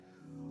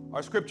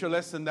Our scripture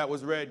lesson that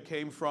was read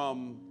came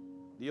from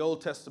the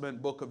Old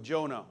Testament book of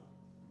Jonah,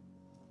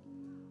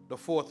 the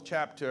 4th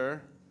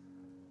chapter,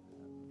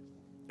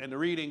 and the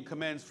reading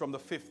commenced from the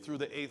 5th through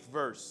the 8th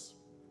verse.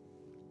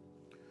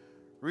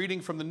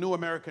 Reading from the New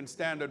American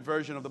Standard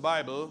Version of the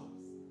Bible,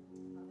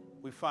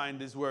 we find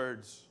these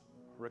words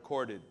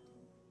recorded.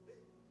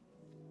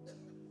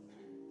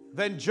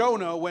 Then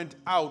Jonah went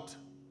out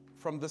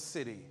from the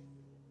city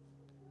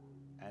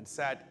and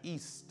sat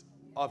east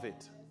of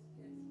it.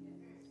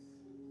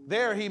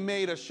 There he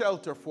made a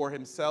shelter for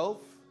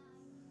himself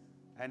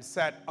and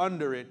sat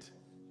under it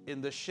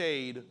in the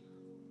shade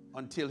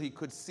until he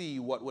could see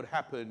what would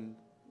happen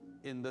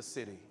in the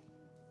city.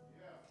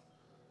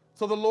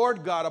 So the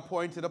Lord God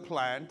appointed a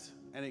plant,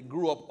 and it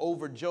grew up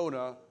over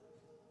Jonah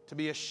to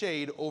be a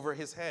shade over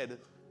his head,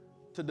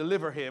 to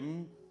deliver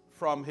him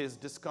from his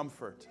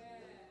discomfort.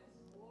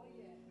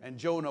 And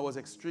Jonah was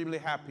extremely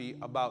happy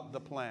about the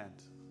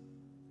plant.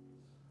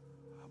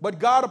 But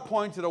God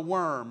appointed a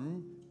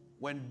worm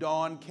when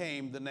dawn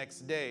came the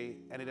next day,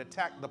 and it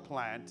attacked the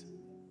plant,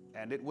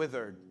 and it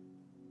withered.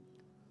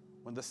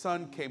 When the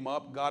sun came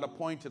up, God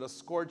appointed a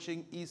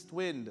scorching east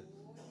wind,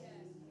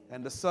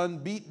 and the sun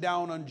beat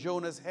down on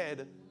Jonah's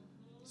head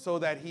so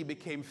that he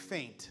became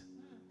faint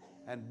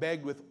and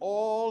begged with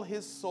all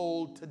his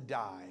soul to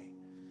die,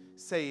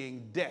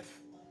 saying,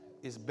 "Death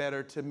is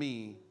better to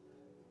me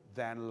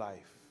than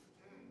life."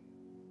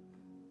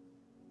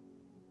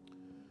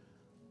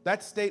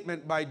 That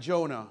statement by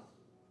Jonah,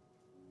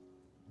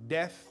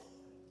 "Death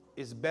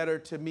is better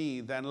to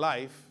me than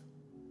life,"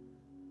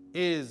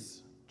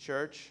 is,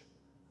 church,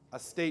 a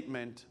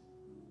statement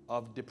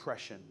of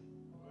depression.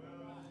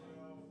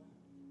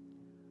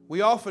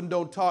 We often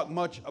don't talk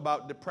much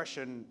about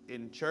depression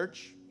in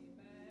church,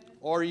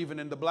 or even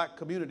in the black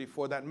community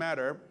for that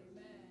matter,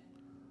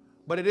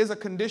 but it is a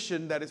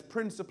condition that is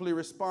principally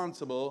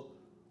responsible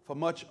for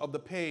much of the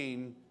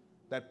pain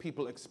that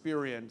people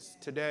experience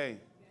today.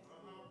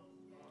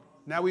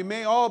 Now, we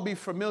may all be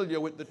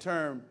familiar with the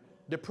term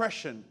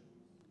depression,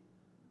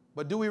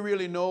 but do we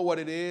really know what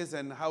it is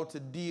and how to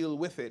deal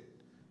with it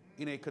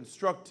in a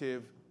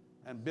constructive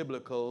and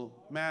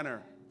biblical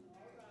manner?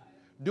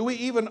 Do we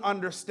even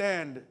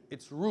understand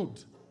its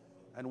root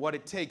and what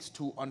it takes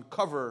to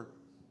uncover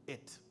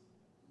it?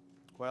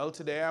 Well,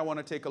 today I want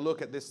to take a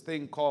look at this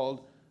thing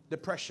called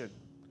depression.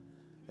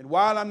 And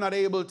while I'm not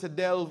able to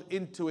delve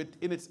into it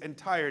in its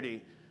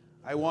entirety,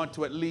 I want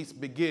to at least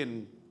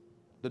begin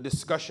the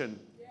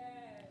discussion.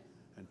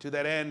 And to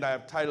that end, I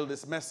have titled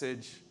this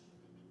message,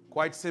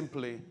 quite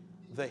simply,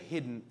 "The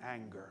Hidden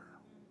Anger."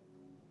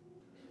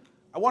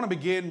 I want to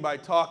begin by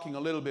talking a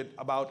little bit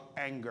about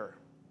anger.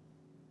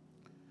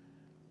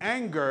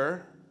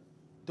 Anger,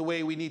 the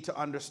way we need to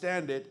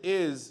understand it,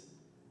 is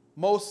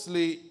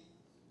mostly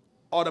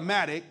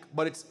automatic,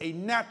 but it's a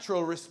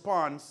natural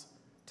response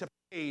to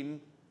pain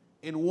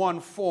in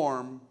one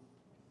form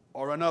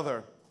or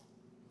another.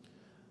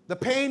 The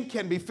pain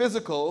can be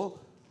physical,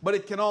 but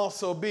it can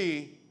also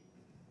be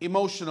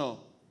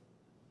emotional,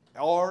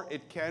 or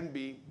it can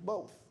be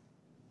both.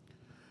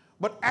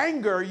 But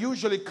anger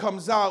usually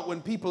comes out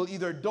when people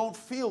either don't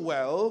feel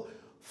well,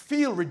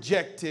 feel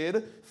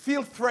rejected,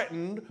 feel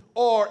threatened,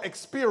 or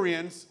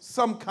experience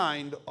some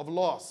kind of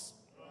loss.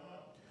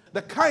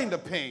 The kind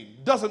of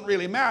pain doesn't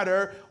really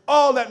matter.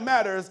 All that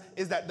matters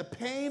is that the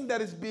pain that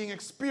is being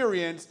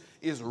experienced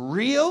is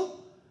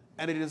real,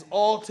 and it is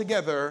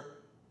altogether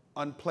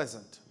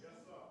unpleasant.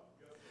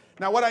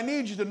 Now, what I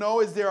need you to know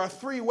is there are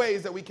 3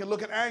 ways that we can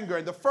look at anger.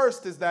 And the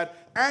first is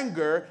that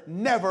anger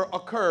never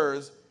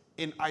occurs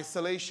in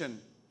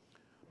isolation,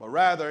 but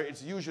rather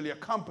it's usually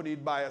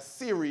accompanied by a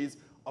series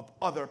of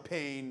other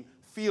pain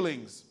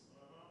feelings.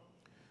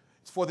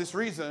 It's for this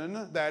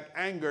reason that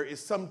anger is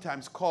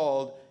sometimes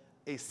called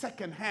a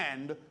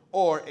second-hand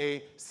or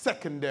a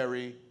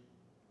secondary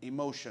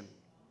emotion.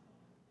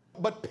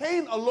 But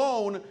pain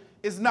alone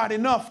is not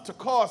enough to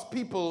cause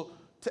people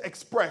to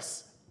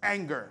express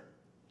anger.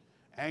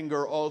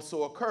 Anger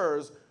also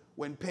occurs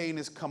when pain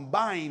is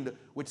combined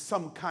with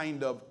some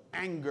kind of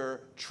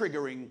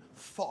anger-triggering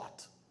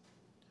thought.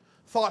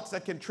 Thoughts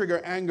that can trigger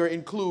anger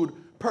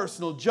include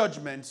personal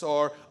judgments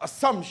or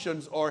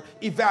assumptions or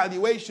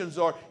evaluations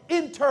or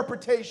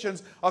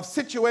interpretations of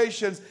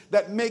situations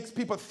that makes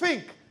people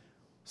think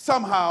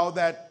somehow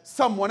that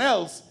someone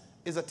else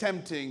is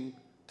attempting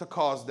to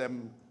cause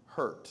them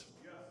hurt.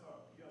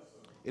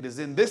 It is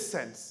in this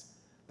sense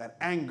that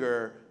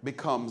anger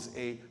becomes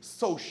a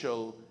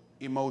social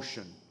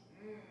emotion.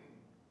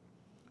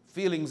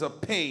 Feelings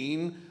of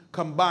pain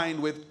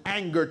combined with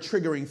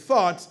anger-triggering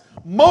thoughts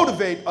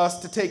motivate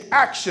us to take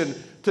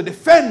action to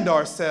defend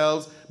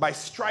ourselves by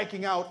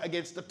striking out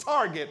against the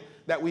target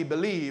that we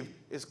believe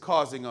is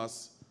causing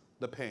us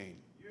the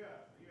pain.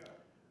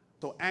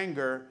 So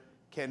anger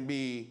can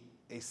be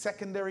a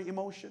secondary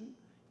emotion.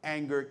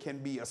 Anger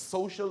can be a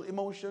social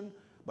emotion,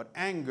 but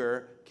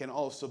anger can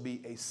also be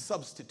a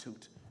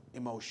substitute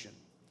emotion.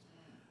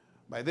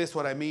 By this,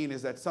 what I mean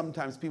is that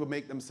sometimes people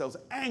make themselves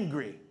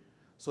angry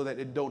so that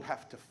they don't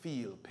have to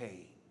feel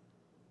pain.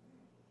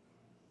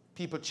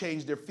 People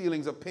change their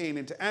feelings of pain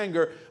into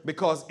anger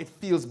because it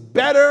feels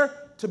better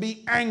to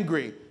be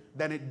angry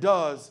than it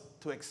does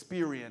to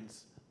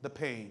experience the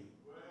pain.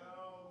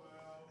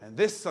 And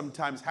this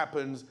sometimes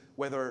happens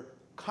whether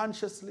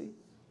consciously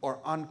or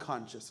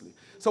unconsciously.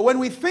 So when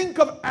we think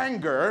of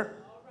anger,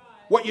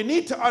 what you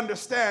need to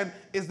understand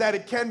is that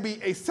it can be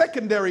a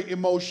secondary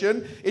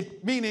emotion,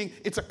 meaning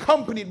it's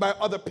accompanied by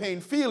other pain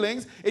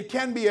feelings. It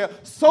can be a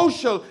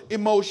social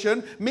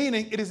emotion,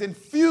 meaning it is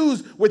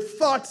infused with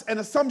thoughts and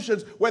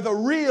assumptions, whether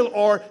real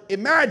or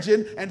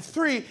imagined. And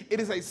 3, it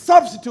is a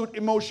substitute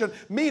emotion,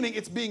 meaning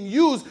it's being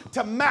used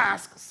to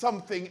mask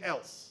something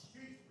else.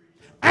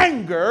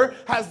 Anger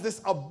has this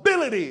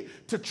ability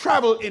to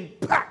travel in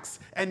packs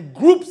and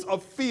groups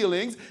of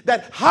feelings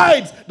that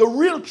hides the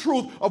real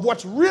truth of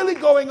what's really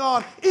going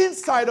on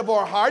inside of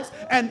our hearts,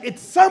 and it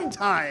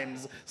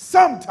sometimes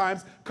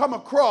come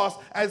across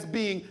as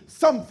being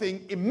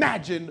something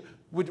imagined,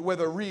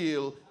 whether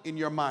real in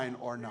your mind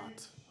or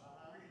not.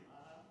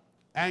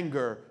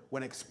 Anger,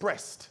 when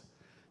expressed,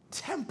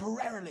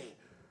 temporarily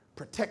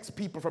protects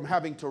people from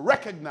having to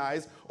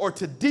recognize or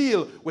to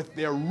deal with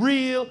their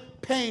real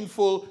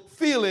painful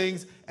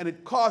feelings, and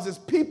it causes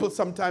people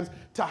sometimes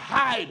to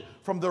hide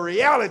from the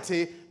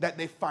reality that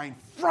they find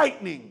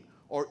frightening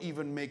or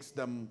even makes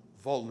them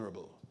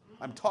vulnerable.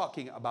 I'm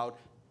talking about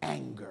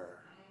anger.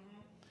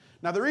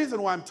 Now, the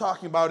reason why I'm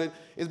talking about it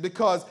is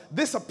because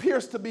this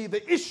appears to be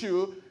the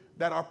issue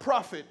that our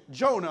prophet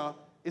Jonah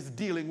is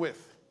dealing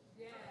with.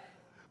 Yeah.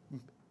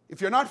 If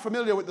you're not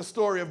familiar with the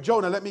story of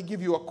Jonah, let me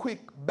give you a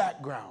quick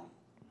background.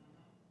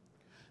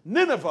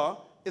 Nineveh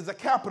is the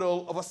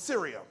capital of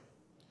Assyria,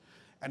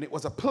 and it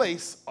was a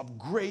place of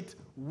great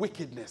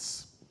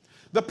wickedness.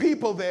 The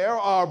people there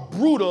are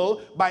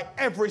brutal by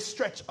every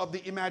stretch of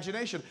the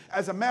imagination.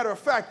 As a matter of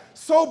fact,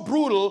 so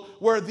brutal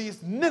were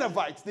these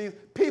Ninevites, these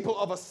people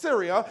of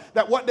Assyria,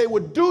 that what they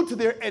would do to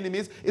their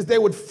enemies is they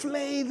would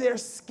flay their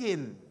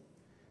skin,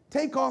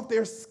 take off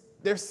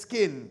their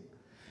skin,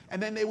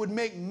 and then they would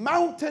make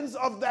mountains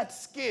of that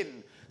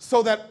skin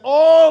so that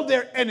all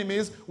their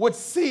enemies would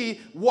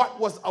see what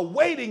was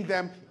awaiting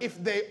them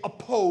if they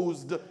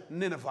opposed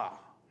Nineveh.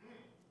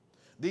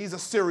 These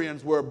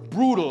Assyrians were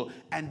brutal,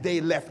 and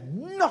they left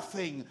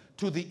nothing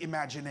to the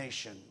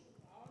imagination.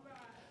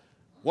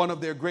 One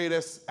of their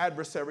greatest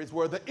adversaries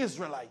were the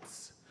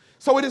Israelites.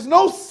 So it is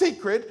no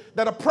secret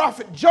that a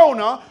prophet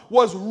Jonah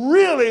was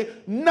really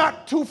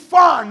not too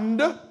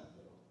fond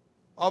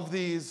of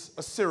these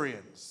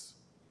Assyrians.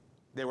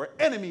 They were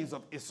enemies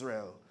of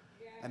Israel,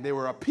 and they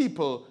were a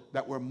people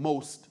that were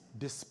most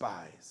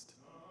despised.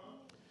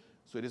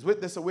 So it is with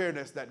this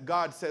awareness that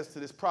God says to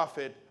this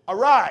prophet,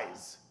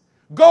 "Arise,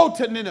 go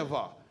to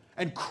Nineveh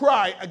and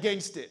cry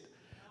against it."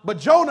 But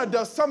Jonah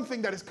does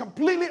something that is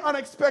completely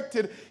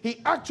unexpected.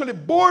 He actually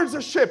boards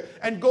a ship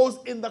and goes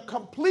in the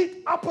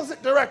complete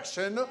opposite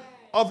direction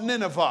of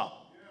Nineveh.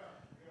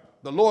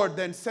 The Lord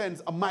then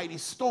sends a mighty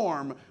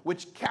storm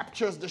which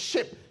captures the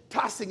ship,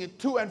 tossing it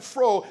to and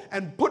fro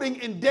and putting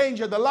in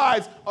danger the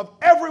lives of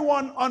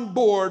everyone on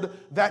board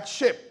that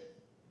ship,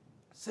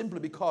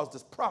 simply because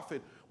this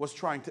prophet was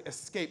trying to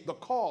escape the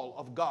call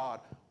of God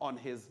on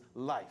his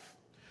life.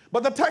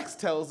 But the text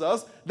tells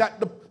us that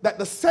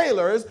the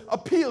sailors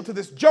appeal to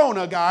this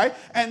Jonah guy,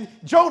 and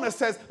Jonah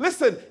says,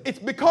 "Listen, it's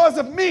because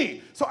of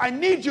me, so I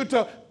need you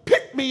to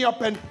pick me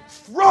up and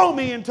throw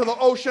me into the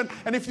ocean,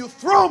 and if you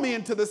throw me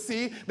into the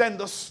sea, then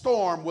the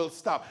storm will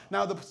stop."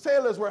 Now, the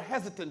sailors were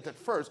hesitant at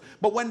first,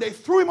 but when they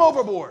threw him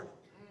overboard,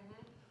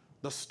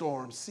 the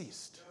storm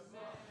ceased.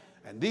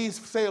 And these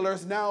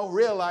sailors now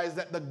realized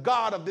that the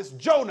God of this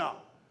Jonah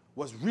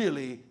was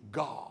really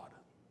God.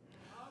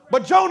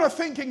 But Jonah,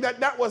 thinking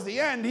that that was the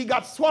end, he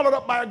got swallowed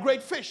up by a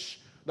great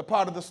fish, the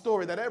part of the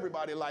story that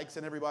everybody likes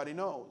and everybody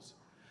knows.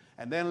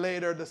 And then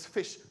later, this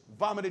fish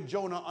vomited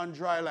Jonah on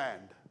dry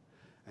land.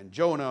 And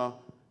Jonah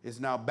is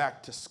now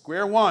back to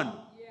square one,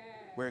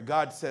 where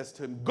God says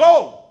to him,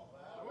 "Go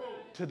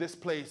to this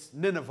place,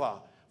 Nineveh,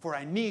 for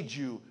I need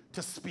you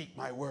to speak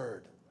my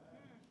word."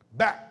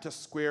 Back to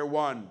square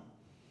one.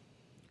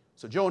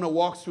 So Jonah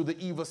walks through the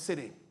evil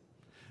city,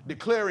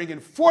 declaring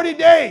in 40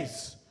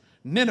 days,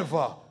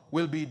 Nineveh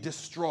will be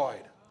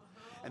destroyed.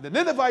 And the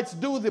Ninevites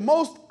do the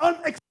most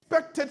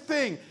unexpected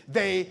thing.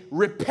 They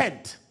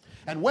repent.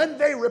 And when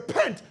they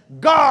repent,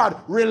 God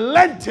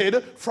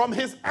relented from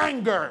his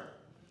anger.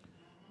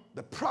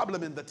 The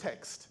problem in the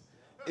text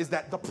is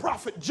that the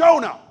prophet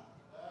Jonah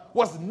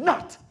was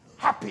not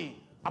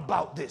happy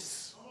about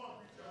this.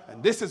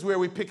 And this is where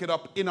we pick it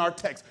up in our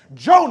text.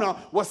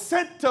 Jonah was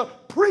sent to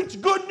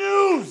preach good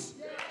news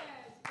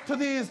to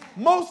these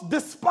most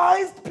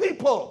despised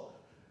people.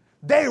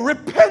 They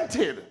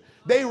repented.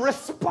 They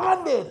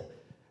responded,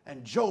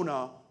 and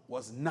Jonah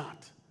was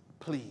not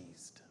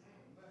pleased.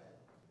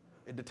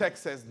 And the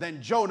text says,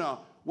 "Then Jonah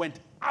went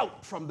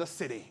out from the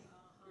city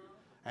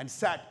and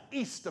sat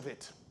east of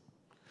it.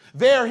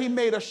 There he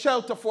made a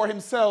shelter for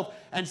himself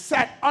and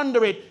sat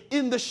under it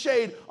in the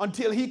shade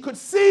until he could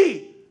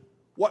see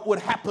what would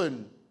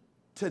happen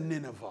to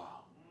Nineveh."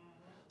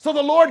 So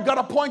the Lord God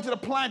appointed a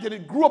plant, and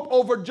it grew up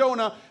over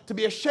Jonah to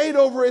be a shade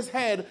over his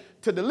head,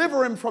 to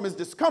deliver him from his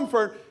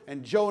discomfort.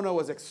 And Jonah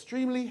was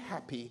extremely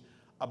happy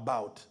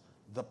about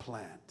the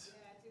plant.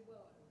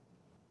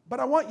 But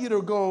I want you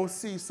to go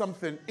see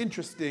something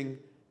interesting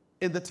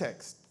in the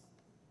text.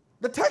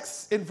 The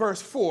text in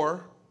verse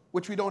 4,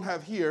 which we don't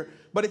have here,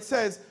 but it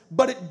says,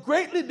 "But it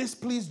greatly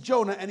displeased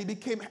Jonah, and he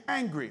became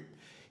angry.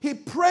 He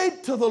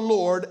prayed to the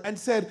Lord and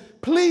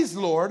said, 'Please,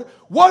 Lord,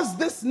 was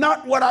this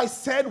not what I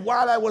said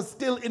while I was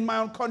still in my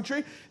own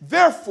country?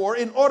 Therefore,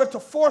 in order to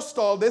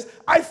forestall this,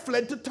 I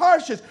fled to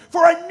Tarshish,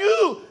 for I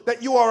knew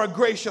that you are a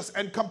gracious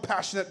and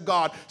compassionate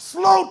God,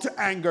 slow to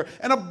anger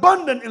and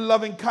abundant in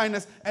loving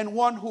kindness, and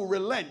one who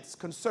relents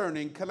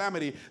concerning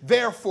calamity.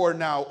 Therefore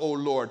now, O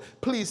Lord,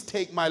 please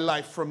take my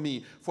life from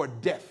me, for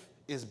death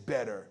is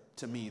better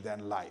to me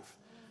than life.'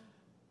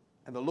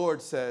 And the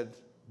Lord said,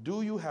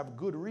 'Do you have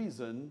good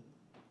reason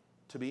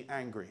to be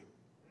angry?'"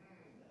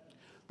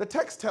 The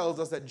text tells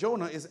us that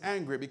Jonah is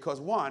angry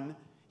because, one,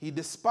 he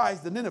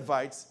despised the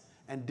Ninevites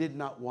and did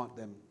not want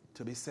them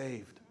to be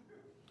saved.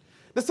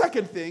 The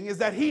second thing is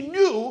that he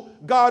knew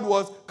God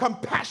was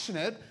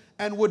compassionate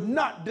and would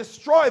not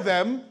destroy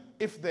them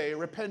if they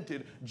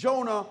repented.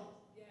 Jonah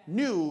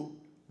knew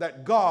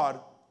that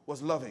God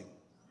was loving.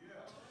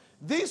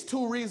 These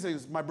two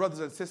reasons, my brothers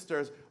and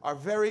sisters, are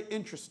very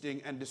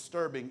interesting and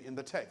disturbing in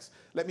the text.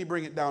 Let me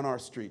bring it down our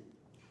street.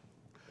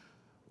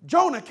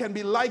 Jonah can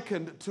be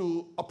likened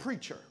to a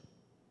preacher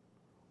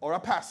or a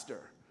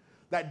pastor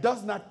that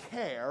does not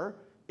care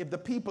if the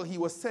people he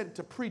was sent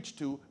to preach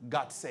to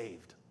got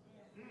saved.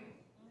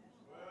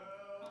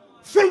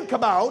 Think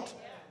about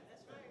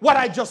what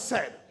I just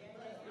said.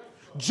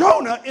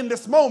 Jonah in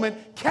this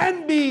moment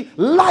can be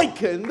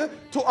likened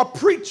to a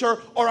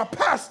preacher or a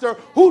pastor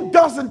who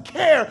doesn't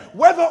care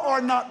whether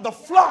or not the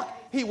flock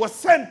he was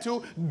sent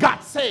to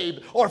got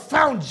saved or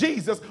found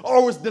Jesus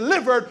or was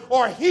delivered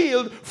or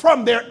healed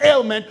from their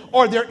ailment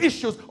or their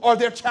issues or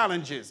their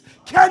challenges.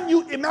 Can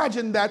you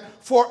imagine that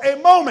for a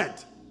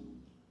moment?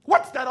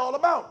 What's that all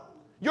about?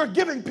 You're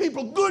giving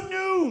people good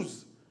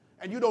news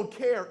and you don't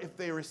care if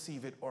they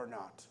receive it or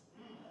not.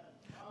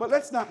 But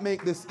let's not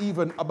make this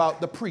even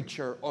about the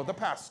preacher or the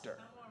pastor.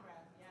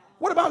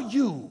 What about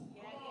you?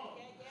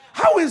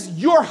 How is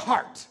your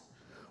heart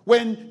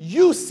when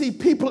you see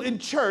people in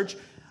church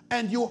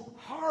and you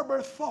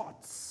harbor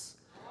thoughts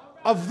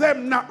of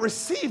them not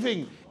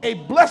receiving a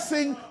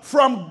blessing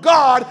from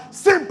God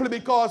simply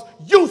because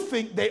you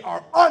think they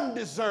are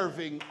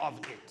undeserving of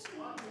it?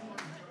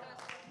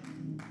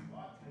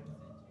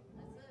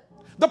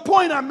 The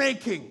point I'm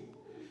making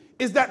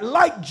is that,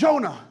 like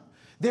Jonah,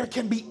 there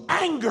can be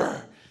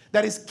anger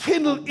that is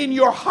kindled in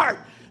your heart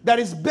that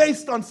is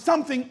based on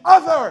something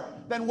other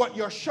than what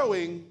you're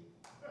showing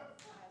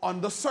on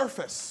the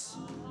surface.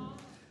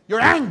 Your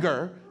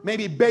anger may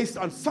be based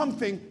on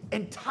something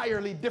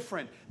entirely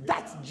different.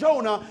 That's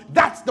Jonah,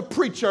 that's the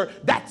preacher,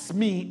 that's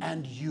me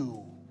and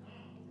you.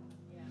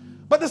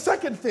 But the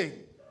second thing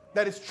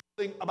that is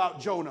troubling about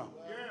Jonah,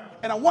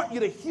 and I want you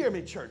to hear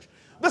me, church.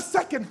 The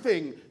second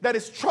thing that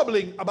is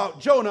troubling about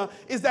Jonah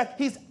is that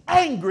he's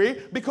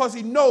angry because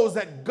he knows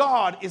that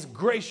God is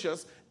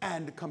gracious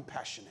and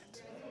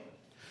compassionate.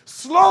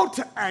 Slow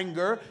to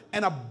anger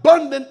and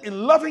abundant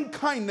in loving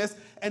kindness,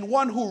 and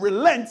one who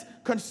relents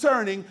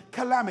concerning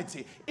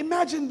calamity.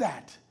 Imagine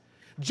that.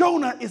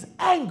 Jonah is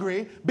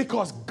angry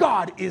because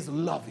God is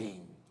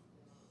loving.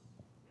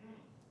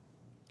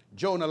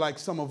 Jonah, like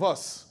some of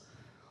us,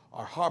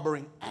 are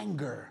harboring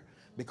anger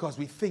because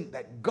we think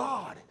that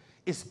God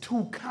is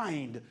too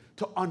kind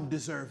to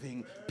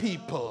undeserving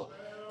people.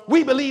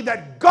 We believe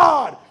that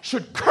God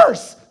should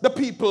curse the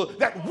people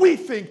that we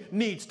think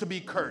needs to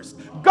be cursed.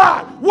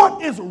 God,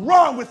 what is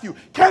wrong with you?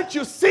 Can't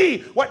you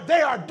see what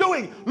they are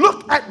doing?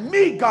 Look at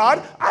me,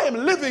 God. I am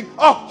living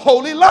a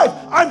holy life.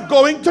 I'm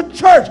going to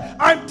church.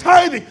 I'm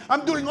tithing.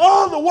 I'm doing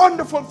all the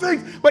wonderful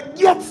things. But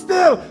yet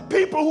still,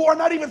 people who are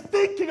not even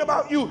thinking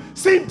about you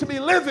seem to be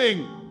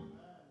living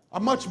a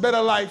much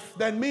better life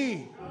than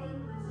me.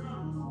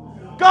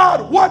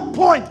 God, what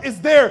point is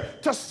there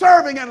to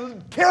serving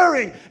and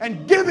caring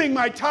and giving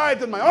my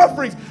tithes and my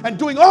offerings and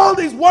doing all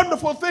these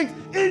wonderful things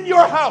in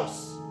your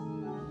house?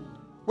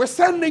 We're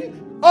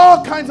sending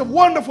all kinds of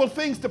wonderful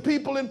things to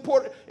people in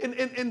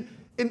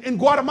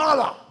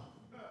Guatemala.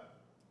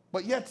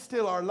 But yet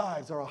still our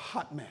lives are a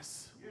hot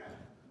mess.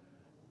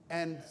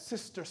 And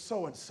sister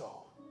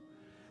so-and-so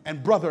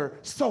and brother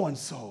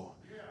so-and-so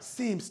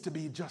seems to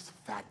be just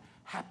fat,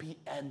 happy,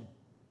 and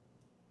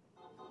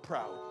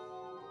proud.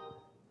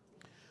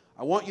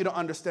 I want you to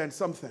understand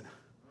something.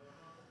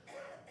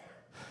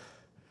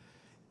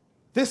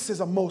 This is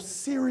a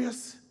most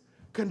serious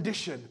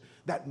condition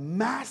that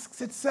masks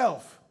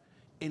itself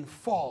in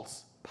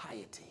false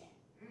piety.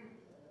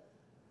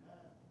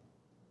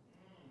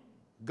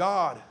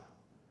 God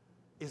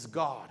is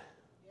God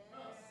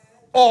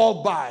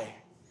all by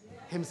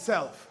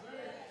himself.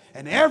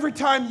 And every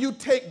time you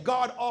take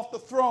God off the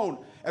throne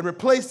and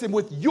replace him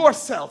with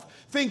yourself,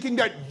 thinking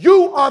that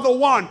you are the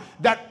one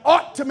that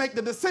ought to make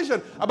the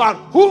decision about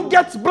who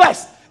gets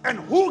blessed and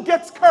who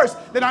gets cursed,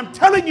 then I'm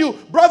telling you,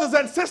 brothers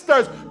and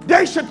sisters,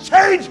 they should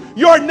change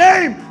your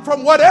name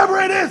from whatever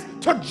it is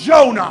to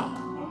Jonah.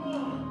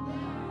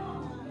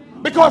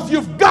 Because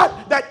you've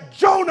got that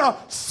Jonah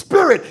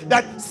spirit,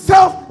 that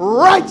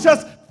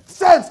self-righteous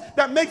sense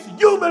that makes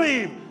you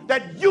believe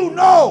that you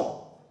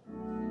know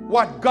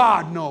what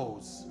God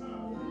knows.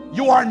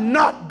 You are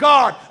not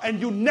God, and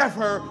you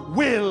never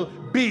will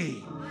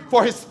be.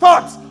 For his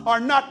thoughts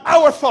are not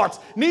our thoughts,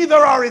 neither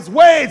are his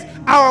ways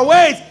our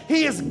ways.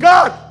 He is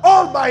God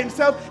all by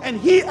himself, and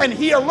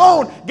he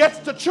alone gets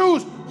to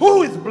choose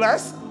who is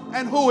blessed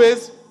and who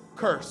is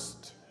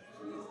cursed.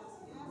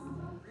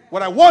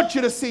 What I want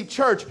you to see,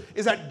 church,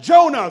 is that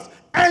Jonah's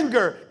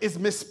anger is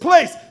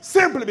misplaced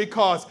simply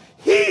because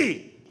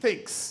he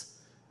thinks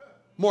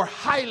more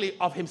highly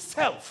of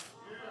himself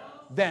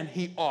than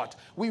he ought.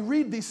 We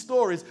read these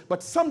stories,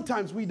 but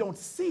sometimes we don't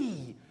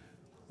see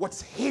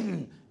what's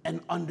hidden and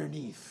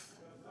underneath.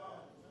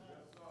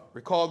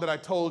 Recall that I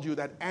told you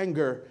that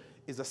anger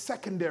is a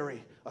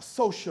secondary, a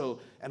social,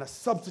 and a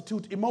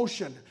substitute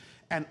emotion.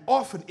 And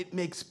often it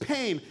makes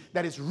pain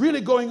that is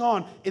really going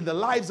on in the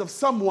lives of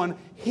someone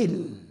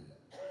hidden.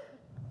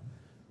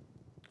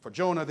 For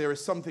Jonah, there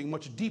is something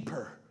much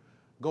deeper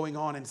going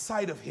on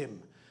inside of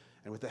him.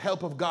 And with the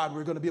help of God,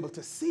 we're going to be able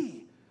to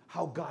see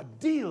how God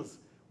deals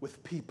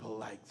with people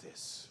like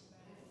this.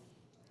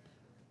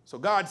 So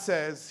God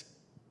says,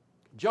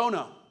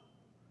 Jonah,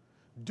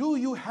 do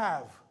you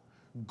have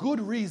good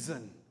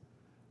reason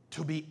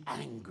to be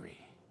angry?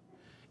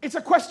 It's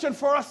a question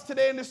for us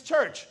today in this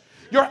church.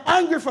 You're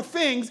angry for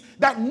things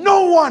that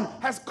no one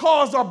has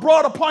caused or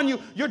brought upon you.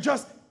 You're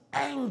just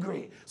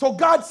angry. So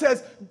God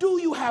says,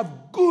 do you have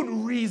good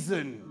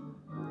reason,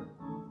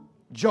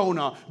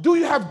 Jonah? Do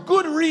you have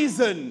good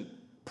reason,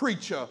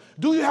 preacher?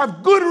 Do you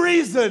have good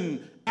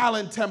reason,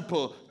 Allen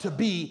Temple, to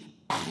be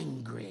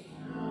angry?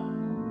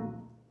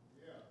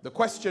 The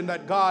question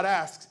that God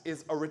asks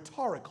is a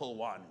rhetorical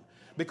one,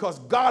 because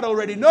God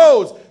already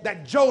knows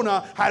that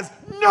Jonah has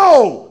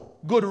no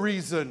good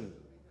reason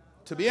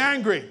to be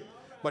angry.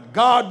 But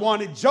God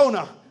wanted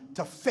Jonah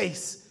to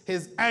face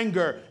his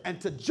anger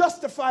and to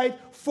justify it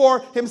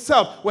for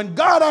himself. When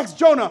God asked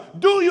Jonah,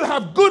 do you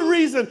have good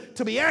reason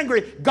to be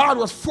angry? God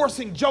was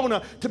forcing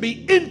Jonah to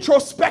be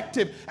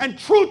introspective and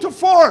true to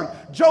form.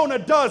 Jonah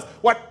does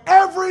what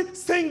every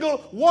single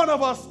one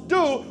of us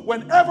do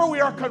whenever we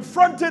are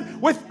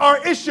confronted with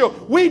our issue.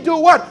 We do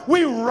what?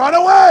 We run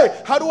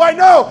away. How do I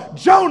know?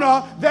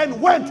 Jonah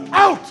then went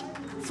out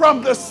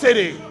from the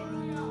city.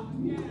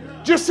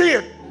 Do you see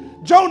it?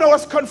 Jonah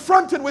was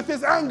confronted with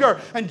his anger,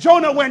 and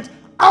Jonah went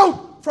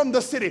out from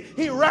the city.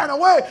 He ran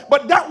away.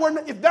 But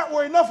if that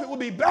were enough, it would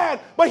be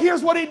bad. But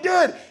here's what he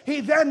did. He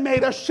then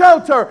made a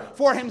shelter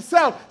for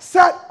himself,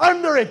 sat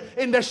under it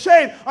in the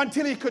shade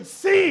until he could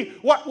see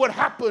what would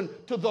happen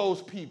to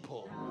those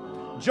people.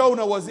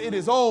 Jonah was in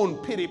his own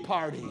pity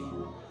party.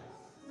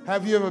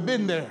 Have you ever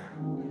been there?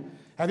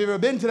 Have you ever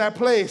been to that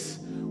place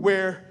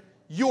where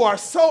you are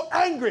so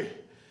angry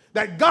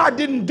that God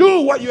didn't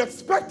do what you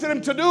expected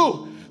him to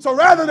do? So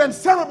rather than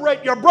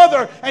celebrate your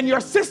brother and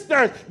your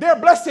sister, their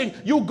blessing,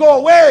 you go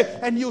away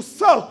and you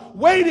sulk,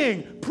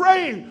 waiting,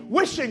 praying,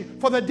 wishing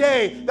for the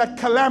day that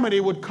calamity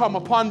would come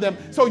upon them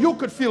so you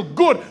could feel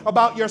good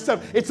about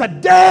yourself. It's a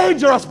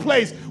dangerous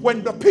place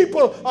when the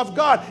people of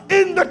God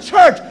in the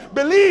church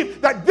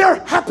believe that their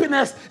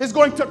happiness is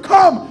going to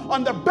come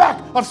on the back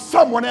of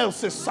someone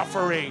else's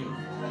suffering.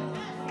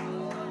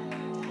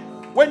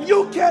 When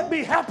you can't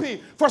be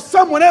happy for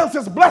someone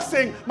else's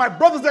blessing, my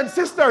brothers and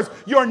sisters,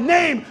 your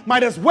name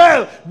might as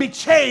well be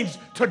changed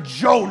to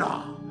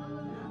Jonah.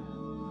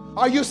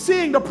 Are you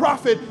seeing the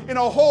prophet in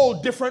a whole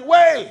different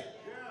way?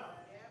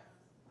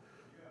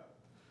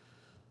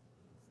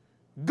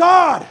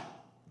 God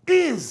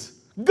is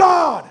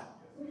God.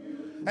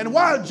 And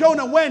while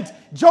Jonah went,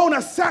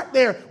 Jonah sat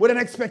there with an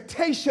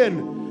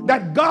expectation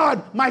that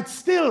God might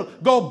still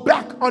go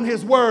back on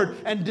his word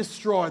and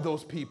destroy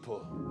those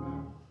people.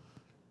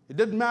 It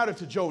didn't matter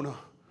to Jonah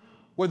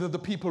whether the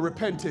people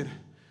repented.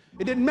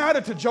 It didn't matter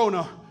to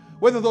Jonah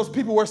whether those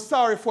people were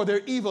sorry for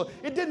their evil.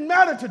 It didn't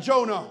matter to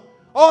Jonah.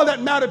 All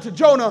that mattered to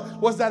Jonah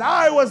was that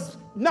I was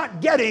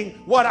not getting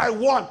what I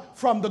want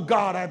from the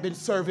God I've been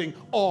serving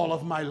all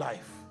of my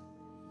life.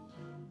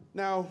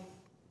 Now,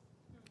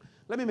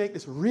 let me make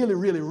this really,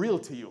 really real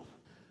to you.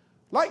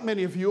 Like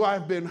many of you,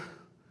 I've been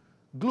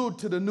glued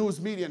to the news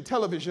media and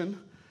television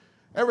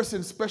ever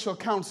since Special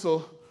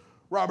Counsel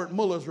Robert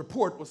Mueller's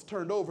report was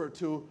turned over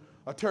to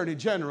Attorney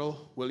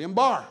General William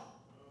Barr.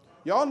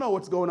 Y'all know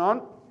what's going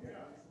on.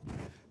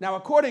 Now,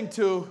 according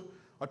to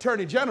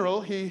Attorney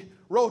General, he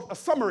wrote a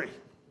summary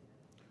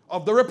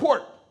of the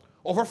report.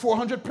 Over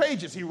 400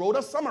 pages, he wrote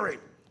a summary.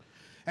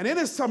 And in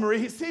his summary,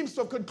 he seems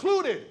to have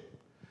concluded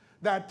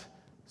that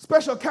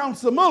Special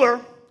Counsel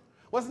Mueller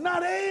was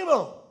not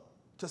able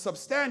to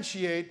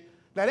substantiate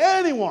that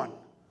anyone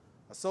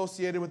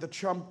associated with the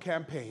Trump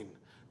campaign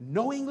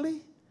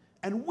knowingly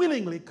and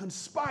willingly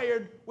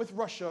conspired with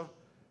Russia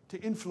to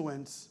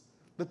influence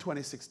the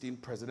 2016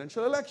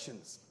 presidential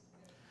elections.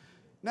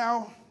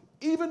 Now,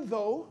 even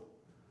though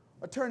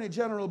Attorney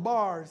General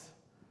Barr's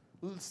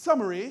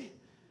summary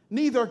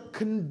neither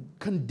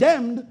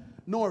condemned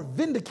nor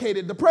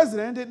vindicated the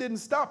president. It didn't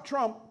stop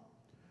Trump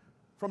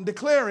from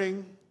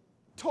declaring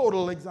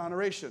total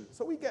exoneration.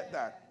 So we get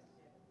that.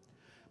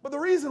 But the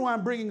reason why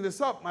I'm bringing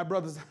this up, my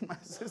brothers and my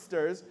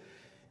sisters,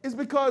 is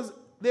because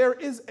there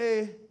is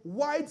a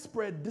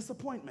widespread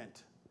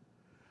disappointment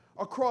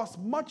across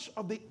much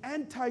of the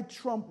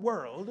anti-Trump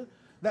world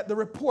that the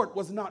report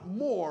was not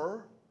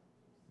more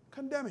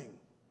condemning.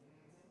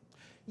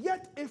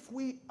 Yet, if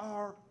we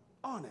are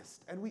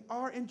honest, and we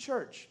are in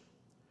church,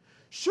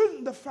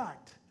 shouldn't the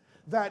fact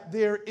that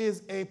there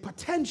is a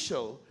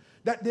potential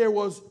that there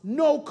was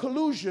no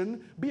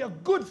collusion be a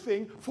good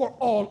thing for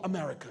all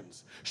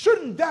Americans?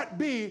 Shouldn't that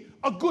be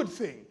a good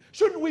thing?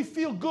 Shouldn't we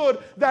feel good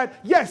that,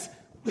 yes,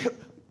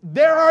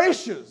 there are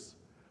issues,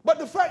 but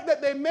the fact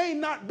that they may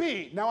not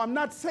be. Now, I'm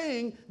not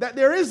saying that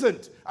there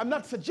isn't. I'm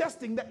not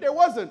suggesting that there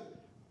wasn't.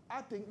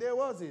 I think there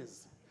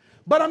is.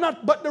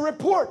 But the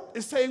report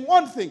is saying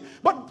one thing.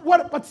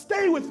 But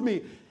stay with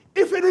me.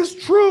 If it is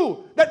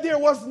true that there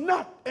was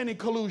not any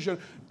collusion,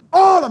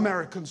 all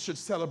Americans should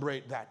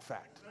celebrate that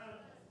fact.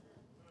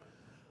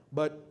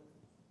 But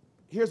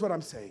here's what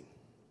I'm saying.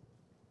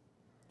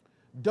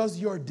 Does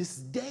your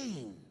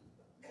disdain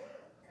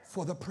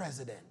for the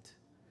president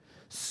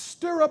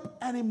stir up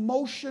an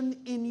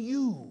emotion in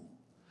you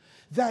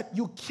that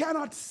you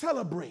cannot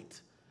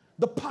celebrate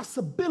the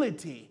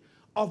possibility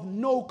of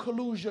no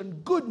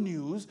collusion good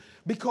news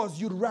because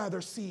you'd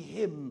rather see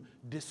him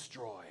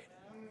destroyed?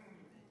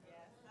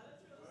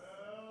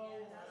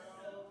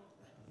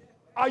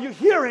 Are you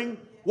hearing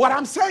what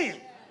I'm saying?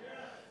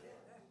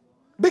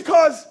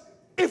 Because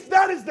if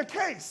that is the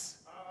case,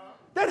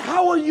 then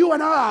how are you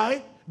and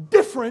I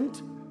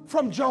different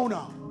from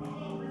Jonah?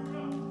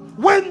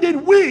 When did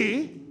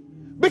we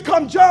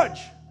become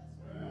judge?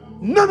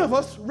 None of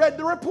us read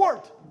the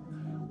report.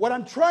 What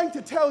I'm trying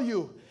to tell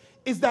you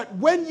is that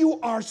when you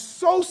are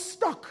so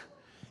stuck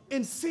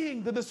in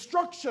seeing the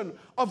destruction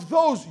of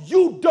those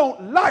you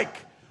don't like,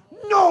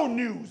 no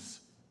news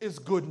is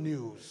good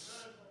news.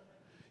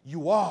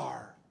 You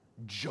are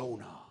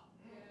Jonah.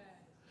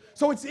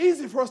 So it's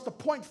easy for us to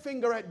point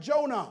finger at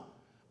Jonah,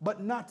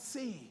 but not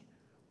see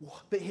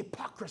the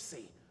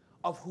hypocrisy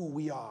of who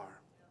we are.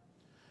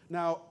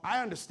 Now,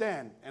 I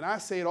understand, and I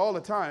say it all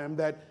the time,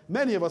 that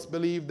many of us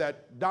believe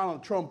that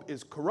Donald Trump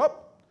is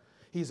corrupt.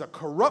 He's a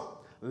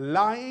corrupt,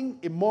 lying,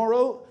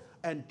 immoral,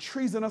 and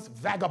treasonous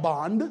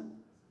vagabond.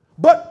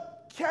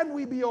 But can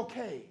we be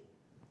okay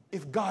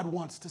if God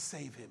wants to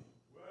save him?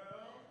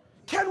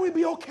 Can we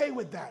be okay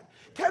with that?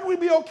 Can we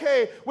be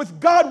okay with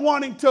God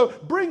wanting to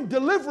bring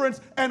deliverance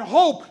and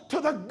hope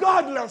to the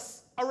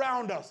godless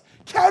around us?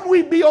 Can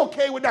we be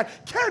okay with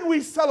that? Can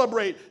we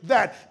celebrate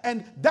that?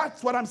 And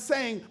that's what I'm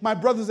saying, my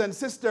brothers and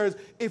sisters.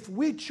 If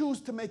we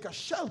choose to make a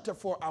shelter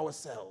for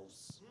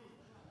ourselves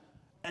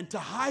and to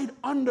hide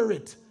under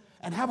it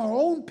and have our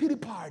own pity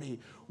party,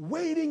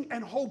 waiting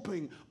and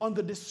hoping on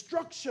the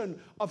destruction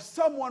of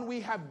someone we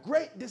have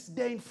great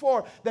disdain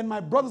for, then my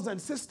brothers and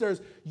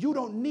sisters, you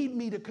don't need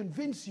me to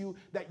convince you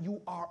that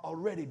you are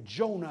already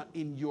Jonah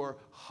in your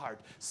heart.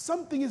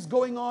 Something is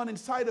going on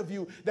inside of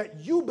you that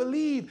you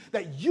believe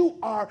that you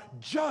are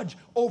judge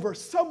over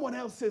someone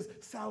else's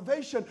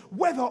salvation,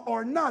 whether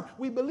or not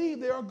we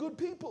believe they are good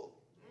people.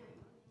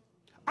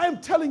 I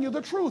am telling you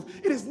the truth.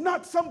 It is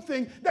not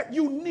something that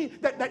you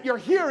need, that you're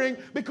hearing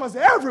because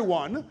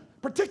everyone,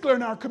 particularly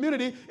in our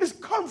community, is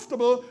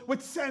comfortable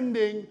with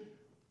sending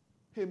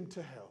him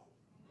to hell.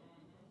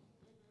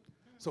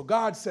 So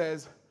God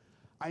says,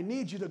 I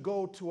need you to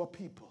go to a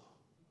people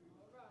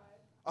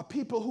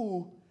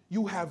who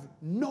you have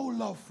no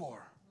love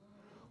for,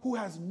 who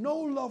has no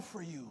love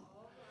for you,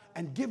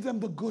 and give them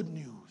the good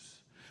news.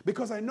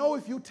 Because I know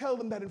if you tell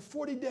them that in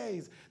 40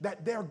 days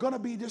that they're going to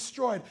be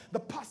destroyed, the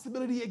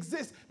possibility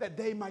exists that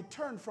they might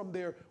turn from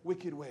their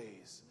wicked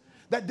ways,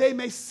 that they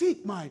may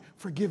seek my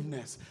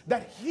forgiveness,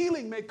 that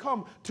healing may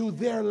come to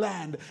their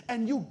land.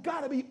 And you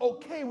got to be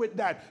okay with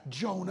that,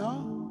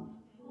 Jonah.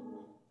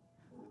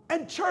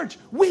 And church,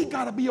 we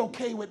got to be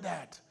okay with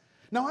that.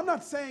 Now, I'm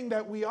not saying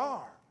that we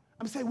are.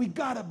 I'm saying we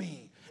got to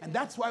be. And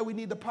that's why we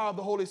need the power of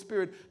the Holy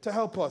Spirit to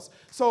help us.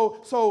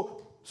 So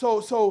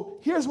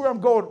here's where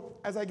I'm going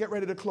as I get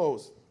ready to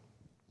close.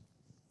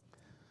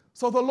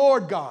 So the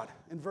Lord God,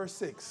 in verse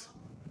 6.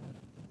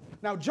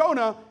 Now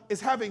Jonah is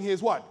having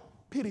his what?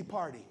 Pity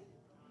party.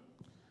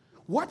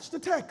 Watch the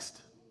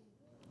text.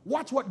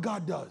 Watch what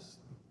God does.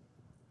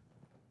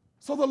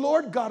 So the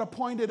Lord God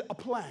appointed a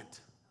plant,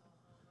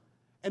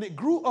 and it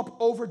grew up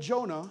over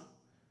Jonah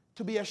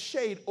to be a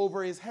shade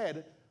over his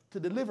head to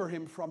deliver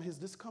him from his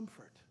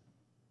discomfort.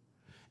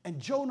 And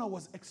Jonah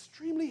was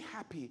extremely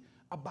happy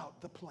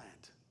about the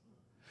plant.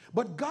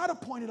 But God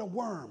appointed a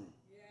worm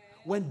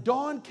when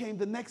dawn came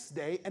the next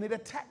day, and it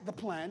attacked the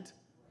plant,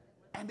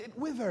 and it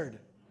withered.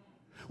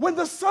 When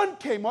the sun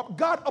came up,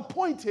 God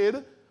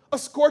appointed a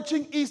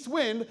scorching east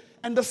wind,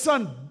 and the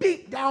sun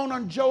beat down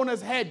on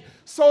Jonah's head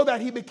so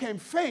that he became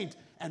faint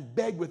and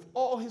begged with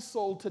all his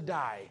soul to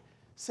die,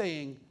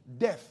 saying,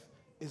 death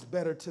is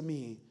better to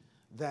me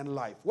than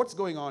life. What's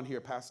going on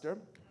here, Pastor?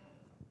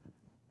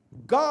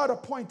 God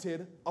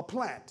appointed a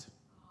plant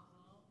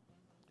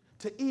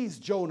to ease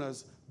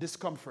Jonah's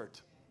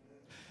discomfort.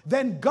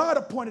 Then God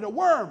appointed a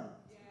worm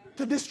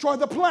to destroy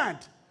the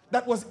plant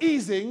that was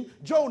easing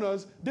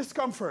Jonah's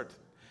discomfort.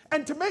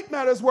 And to make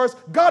matters worse,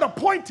 God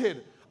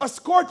appointed a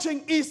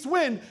scorching east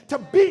wind to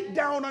beat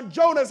down on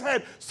Jonah's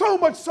head, so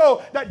much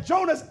so that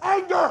Jonah's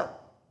anger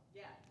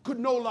could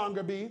no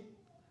longer be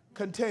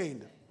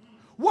contained.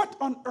 What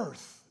on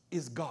earth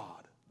is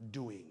God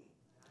doing?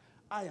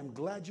 I am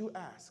glad you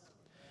asked.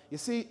 You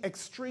see,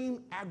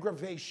 extreme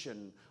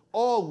aggravation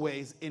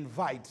always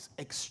invites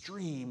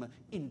extreme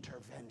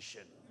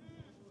intervention.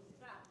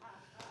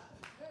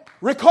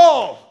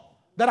 Recall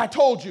that I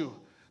told you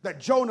that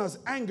Jonah's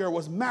anger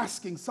was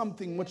masking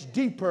something much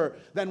deeper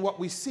than what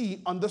we see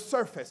on the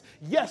surface.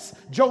 Yes,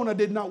 Jonah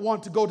did not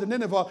want to go to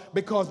Nineveh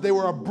because they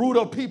were a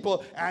brutal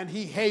people and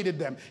he hated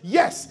them.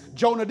 Yes,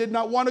 Jonah did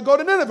not want to go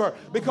to Nineveh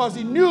because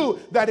he knew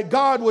that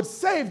God would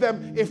save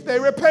them if they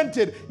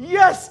repented.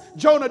 Yes,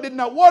 Jonah did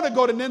not want to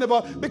go to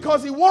Nineveh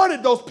because he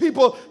wanted those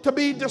people to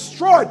be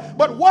destroyed.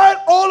 But while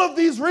all of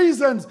these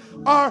reasons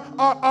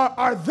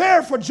are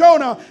there for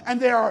Jonah and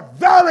they are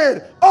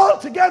valid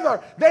altogether,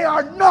 they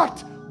are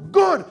not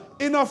good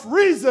enough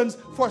reasons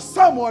for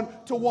someone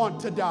to want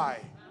to die.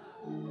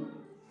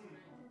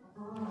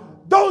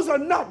 Those are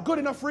not good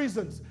enough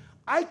reasons.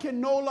 I can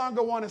no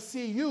longer want to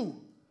see you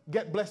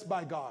get blessed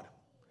by God.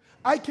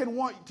 I can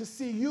want to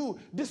see you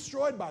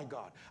destroyed by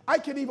God. I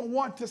may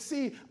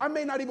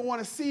not even want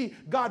to see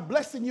God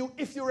blessing you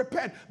if you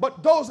repent.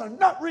 But those are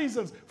not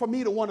reasons for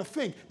me to want to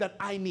think that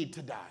I need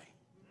to die.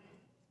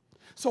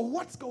 So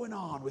what's going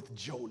on with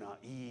Jonah,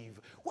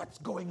 Eve? What's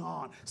going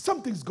on?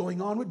 Something's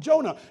going on with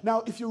Jonah.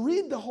 Now, if you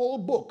read the whole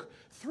book,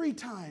 3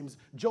 times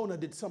Jonah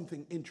did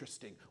something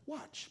interesting.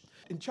 Watch.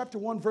 In chapter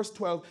 1, verse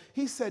 12,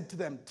 he said to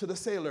them, to the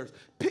sailors,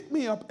 "Pick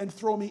me up and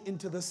throw me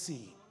into the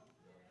sea.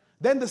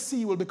 Then the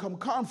sea will become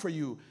calm for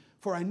you,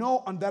 for I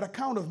know on that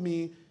account of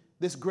me,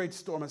 this great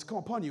storm has come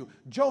upon you."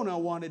 Jonah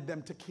wanted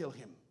them to kill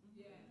him.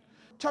 Yeah.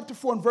 Chapter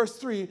 4 and verse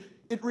 3,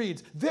 it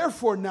reads,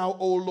 "Therefore now,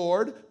 O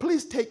Lord,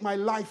 please take my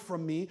life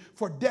from me,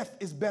 for death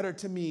is better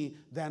to me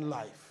than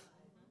life."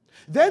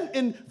 Then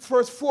in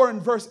chapter 4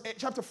 and verse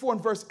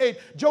 8,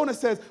 Jonah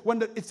says, when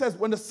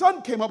the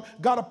sun came up,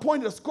 God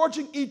appointed a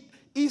scorching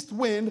east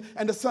wind,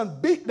 and the sun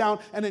beat down,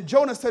 and then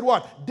Jonah said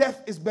what?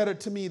 "Death is better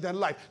to me than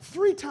life."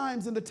 3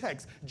 times in the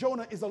text,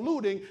 Jonah is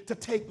alluding to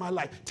take my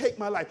life, take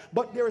my life.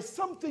 But there is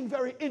something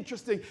very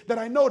interesting that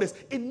I noticed.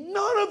 In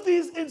none of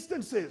these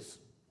instances,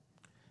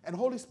 and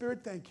Holy Spirit,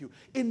 thank you.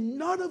 In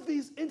none of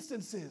these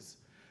instances,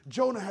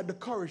 Jonah had the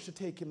courage to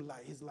take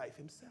his life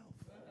himself.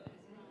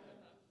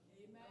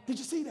 Did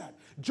you see that?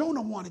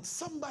 Jonah wanted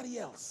somebody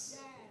else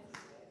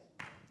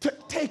to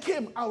take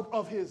him out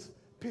of his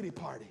pity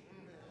party.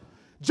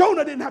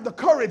 Jonah didn't have the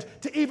courage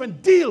to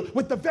even deal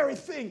with the very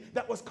thing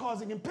that was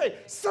causing him pain.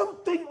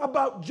 Something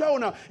about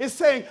Jonah is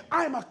saying,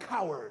 "I'm a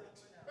coward.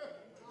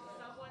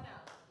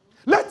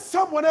 Let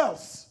someone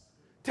else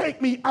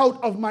take me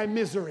out of my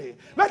misery.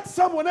 Let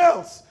someone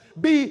else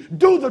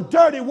do the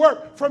dirty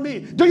work for me."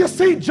 Do you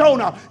see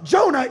Jonah?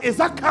 Jonah is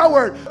a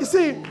coward. You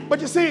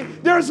see,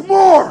 there's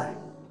more.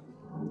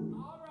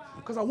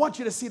 Because I want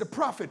you to see the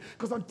prophet.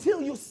 Because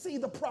until you see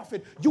the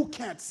prophet, you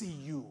can't see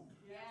you.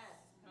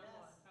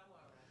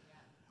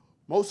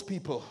 Most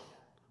people,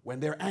 when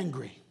they're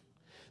angry,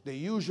 they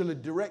usually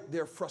direct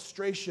their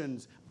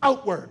frustrations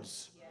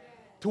outwards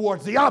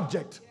towards the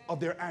object of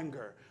their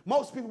anger.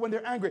 Most people, when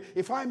they're angry,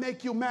 if I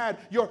make you mad,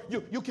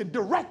 you can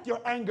direct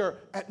your anger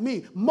at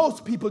me.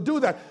 Most people do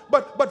that.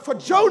 But for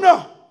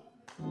Jonah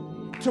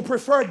to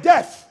prefer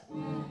death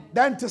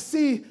than to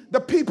see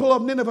the people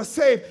of Nineveh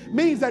saved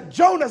means that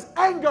Jonah's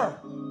anger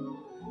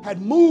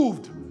had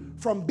moved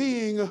from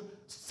being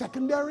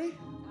secondary,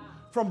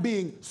 from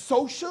being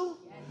social,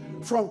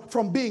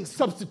 from being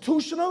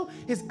substitutional.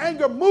 His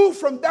anger moved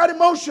from that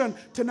emotion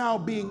to now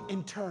being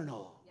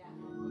internal.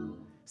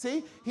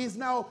 See, he's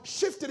now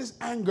shifted his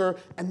anger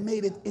and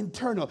made it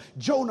internal.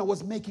 Jonah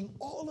was making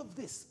all of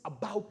this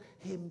about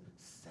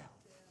himself.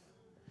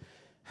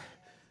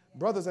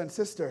 Brothers and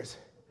sisters,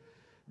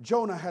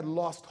 Jonah had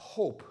lost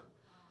hope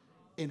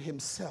in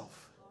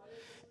himself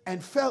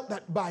and felt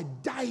that by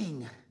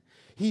dying,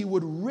 he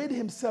would rid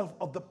himself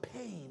of the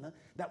pain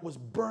that was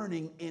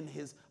burning in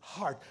his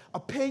heart. A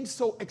pain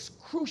so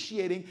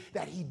excruciating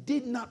that he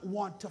did not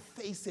want to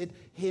face it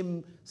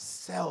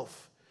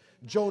himself.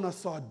 Jonah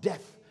saw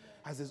death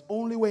as his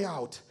only way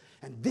out.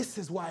 And this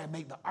is why I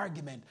make the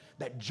argument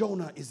that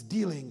Jonah is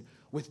dealing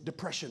with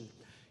depression.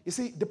 You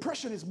see,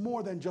 depression is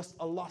more than just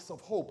a loss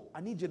of hope. I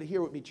need you to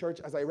hear with me,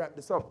 church, as I wrap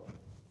this up.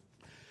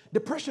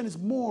 Depression is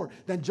more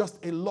than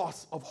just a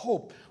loss of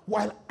hope.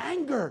 While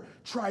anger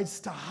tries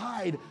to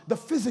hide the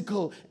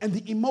physical and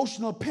the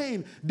emotional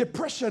pain,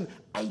 depression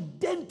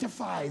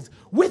identifies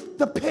with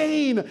the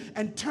pain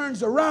and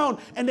turns around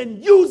and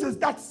then uses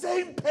that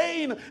same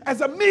pain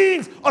as a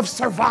means of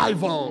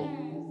survival.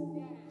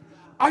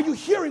 Are you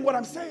hearing what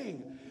I'm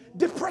saying?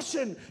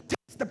 depression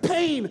takes the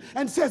pain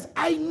and says,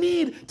 I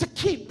need to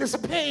keep this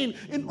pain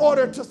in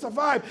order to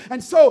survive.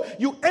 And so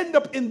you end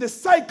up in this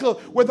cycle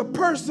where the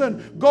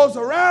person goes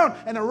around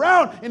and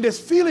around in this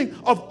feeling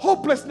of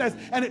hopelessness,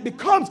 and it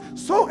becomes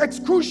so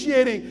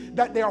excruciating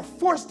that they are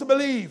forced to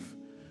believe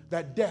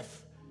that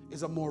death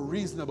is a more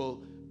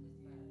reasonable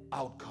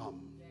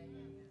outcome.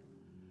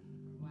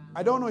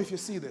 I don't know if you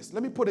see this.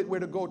 Let me put it where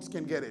the goats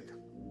can get it.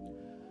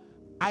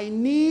 I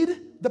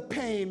need the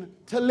pain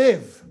to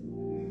live,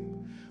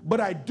 but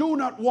I do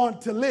not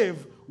want to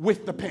live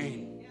with the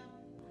pain.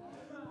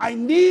 I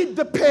need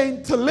the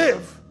pain to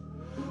live,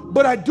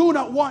 but I do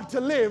not want to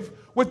live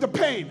with the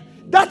pain.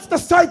 That's the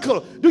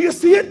cycle. Do you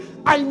see it?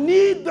 I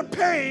need the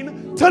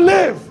pain to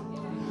live,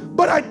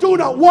 but I do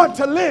not want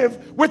to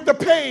live with the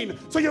pain.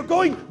 So you're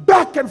going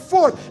back and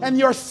forth, and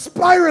you're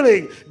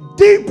spiraling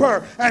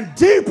deeper and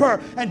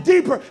deeper and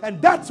deeper.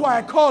 And that's why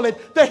I call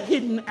it the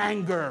hidden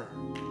anger.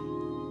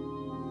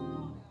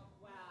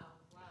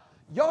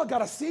 Y'all got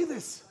to see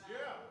this.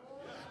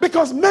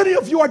 Because many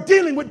of you are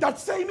dealing with that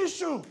same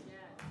issue.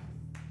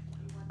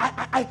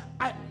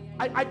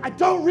 I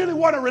don't really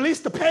want to release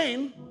the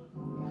pain,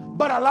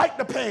 but I like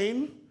the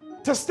pain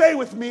to stay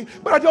with me,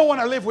 but I don't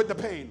want to live with the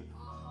pain.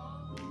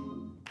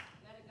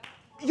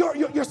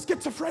 You're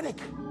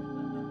schizophrenic.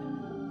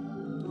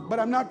 But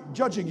I'm not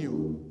judging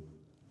you.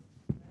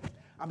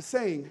 I'm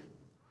saying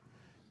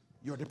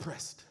you're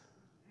depressed.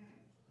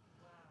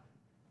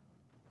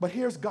 But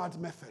here's God's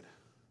method.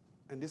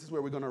 And this is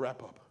where we're going to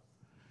wrap up.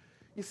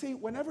 You see,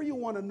 whenever you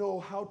want to know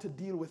how to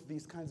deal with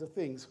these kinds of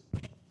things,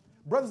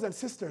 brothers and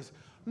sisters,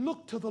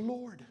 look to the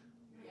Lord.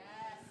 Yes.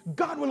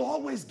 God will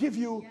always give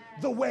you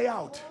the way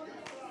out.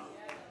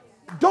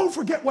 Don't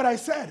forget what I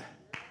said.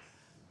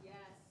 Yes.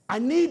 I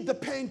need the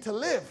pain to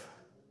live,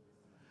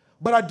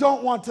 but I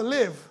don't want to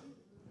live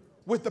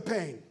with the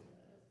pain.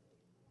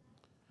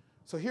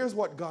 So here's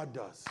what God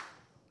does.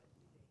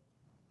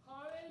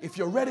 If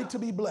you're ready to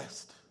be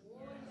blessed,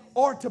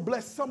 or to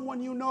bless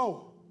someone you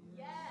know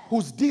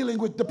who's dealing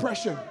with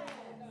depression,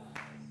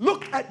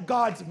 look at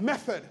God's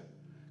method,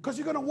 because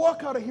you're going to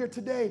walk out of here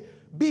today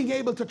being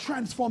able to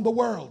transform the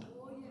world.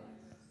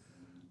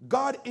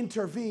 God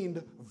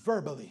intervened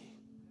verbally,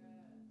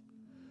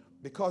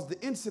 because the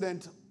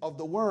incident of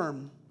the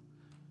worm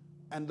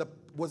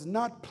was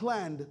not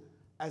planned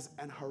as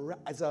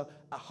a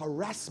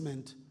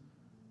harassment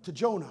to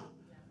Jonah,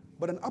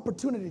 but an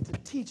opportunity to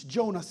teach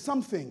Jonah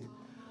something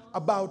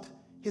about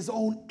his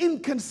own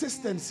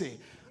inconsistency.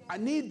 I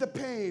need the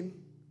pain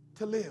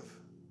to live,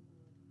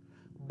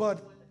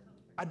 but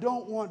I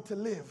don't want to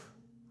live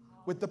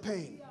with the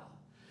pain.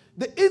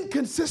 The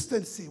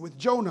inconsistency with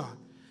Jonah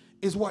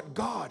is what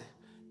God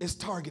is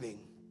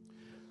targeting.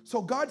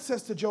 So God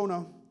says to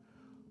Jonah,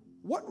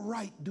 what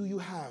right do you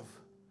have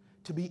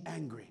to be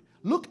angry?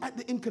 Look at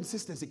the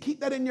inconsistency. Keep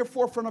that in your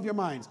forefront of your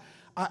minds.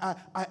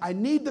 I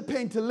need the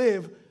pain to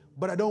live,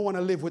 but I don't want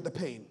to live with the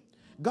pain.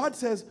 God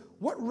says,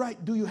 what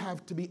right do you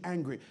have to be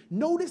angry?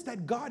 Notice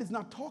that God is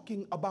not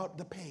talking about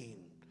the pain.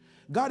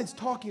 God is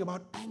talking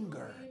about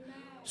anger.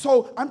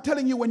 So I'm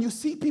telling you, when you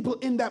see people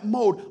in that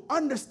mode,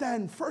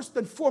 understand first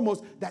and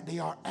foremost that they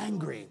are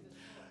angry.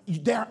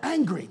 They're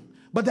angry,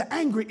 but the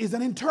anger is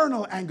an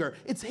internal anger.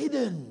 It's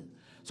hidden.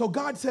 So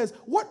God says,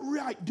 what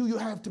right do you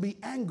have to be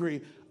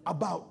angry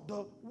about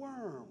the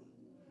worm?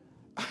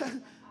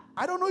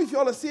 I don't know if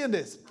y'all are seeing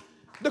this.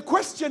 The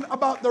question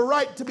about the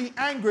right to be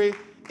angry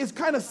is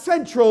kind of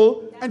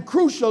central and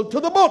crucial to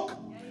the book.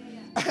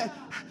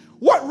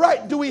 What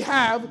right do we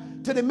have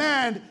to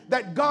demand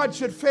that God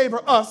should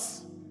favor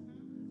us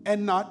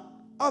and not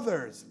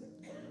others?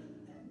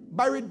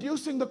 By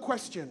reducing the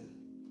question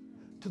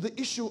to the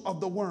issue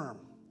of the worm,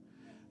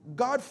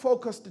 God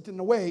focused it in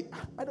a way,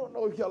 I don't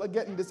know if y'all are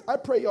getting this, I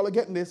pray y'all are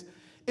getting this,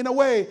 in a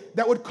way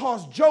that would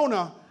cause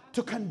Jonah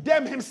to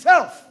condemn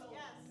himself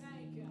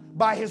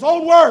by his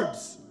own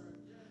words.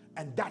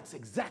 And that's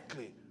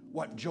exactly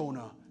what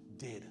Jonah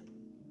did.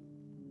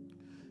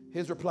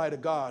 His reply to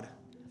God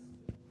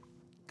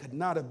could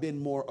not have been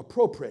more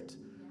appropriate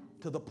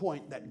to the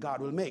point that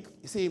God will make.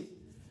 You see,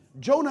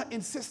 Jonah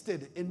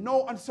insisted in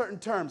no uncertain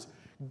terms,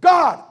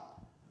 God,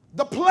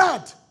 the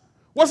plant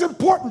was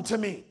important to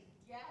me.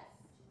 Yes.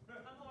 Come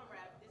on, Rev.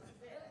 This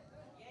is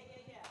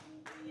it.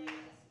 Yeah.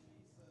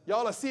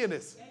 Y'all are seeing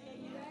this.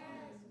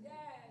 Yes.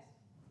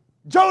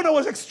 Jonah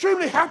was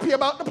extremely happy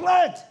about the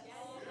plant.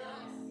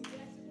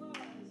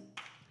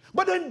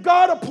 But then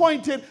God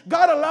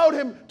allowed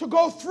him to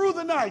go through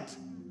the night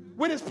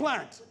with his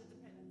plant.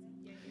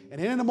 And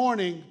in the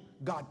morning,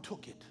 God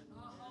took it.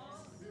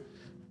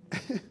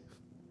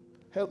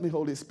 Help me,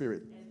 Holy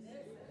Spirit.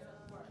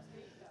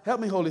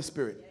 Help me, Holy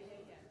Spirit.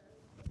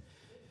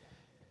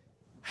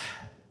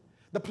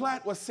 The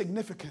plant was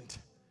significant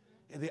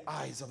in the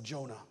eyes of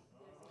Jonah.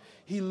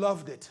 He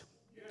loved it.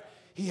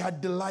 He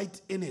had delight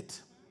in it.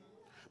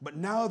 But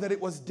now that it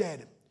was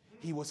dead,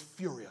 he was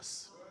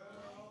furious.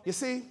 You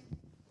see,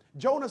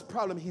 Jonah's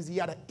problem is he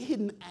had a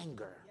hidden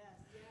anger.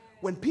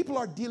 When people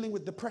are dealing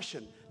with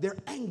depression, their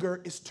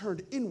anger is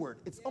turned inward.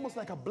 It's almost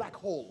like a black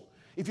hole.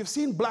 If you've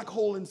seen Black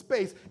Hole in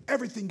Space,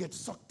 everything gets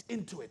sucked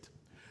into it.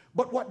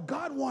 But what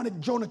God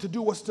wanted Jonah to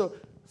do was to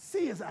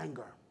see his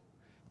anger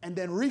and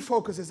then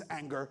refocus his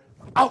anger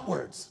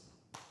outwards.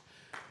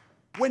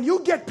 When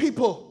you get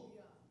people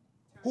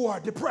who are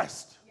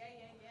depressed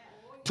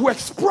to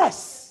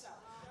express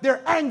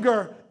their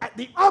anger at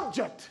the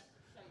object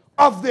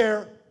of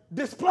their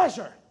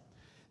displeasure,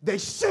 they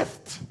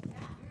shift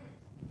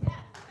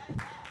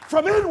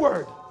from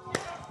inward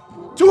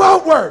to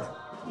outward.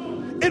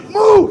 It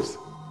moves.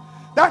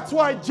 That's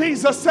why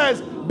Jesus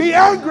says, be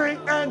angry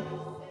and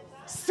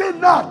sin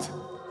not.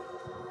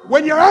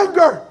 When your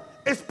anger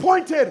is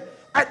pointed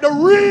at the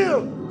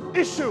real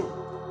issue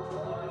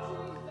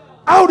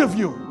out of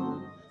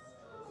you,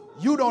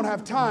 you don't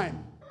have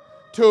time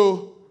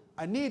to,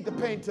 I need the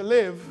pain to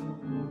live,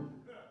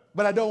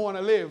 but I don't want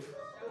to live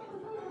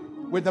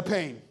with the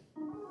pain.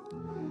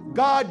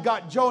 God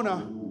got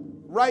Jonah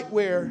right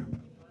where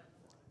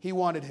he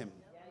wanted him.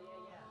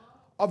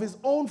 Of his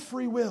own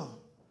free will,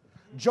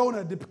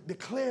 Jonah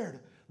declared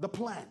the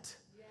plant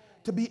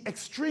to be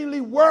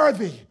extremely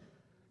worthy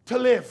to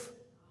live.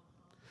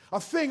 A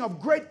thing of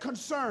great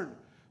concern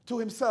to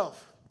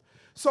himself.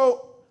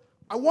 So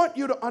I want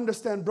you to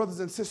understand, brothers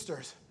and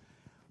sisters,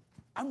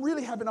 I'm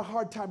really having a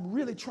hard time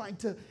really trying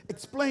to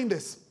explain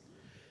this.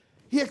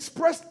 He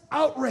expressed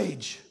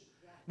outrage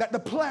that the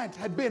plant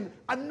had been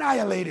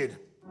annihilated.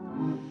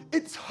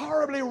 It's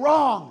horribly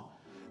wrong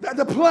that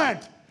the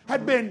plant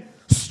had been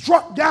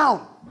struck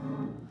down.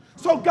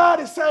 So God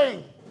is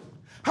saying,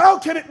 how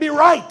can it be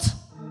right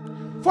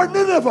for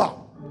Nineveh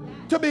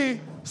to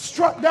be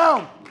struck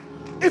down?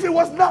 If it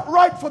was not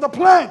right for the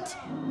plant,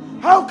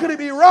 how could it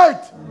be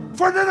right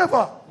for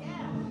Nineveh?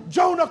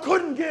 Jonah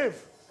couldn't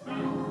give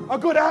a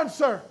good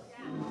answer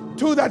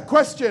to that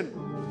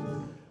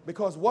question,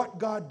 because what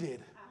God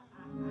did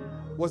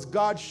was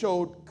God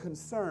showed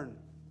concern.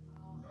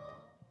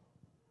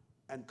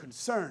 And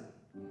concern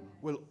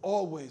will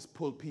always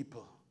pull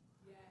people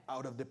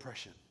out of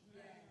depression.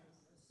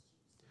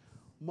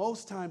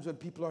 Most times when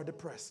people are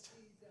depressed,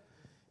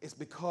 it's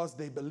because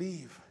they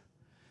believe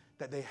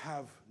that they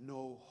have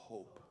no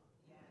hope.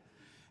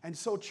 And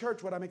so,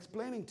 church, what I'm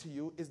explaining to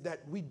you is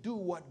that we do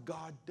what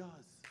God does.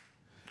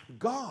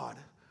 God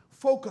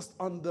focused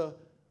on the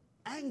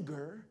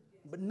anger,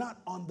 but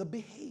not on the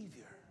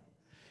behavior.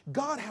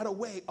 God had a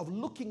way of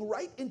looking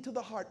right into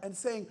the heart and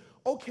saying,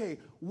 okay,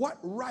 what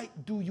right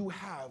do you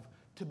have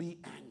to be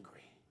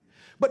angry?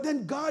 But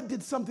then God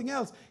did something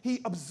else. He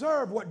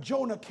observed what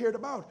Jonah cared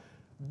about.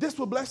 This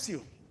will bless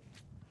you.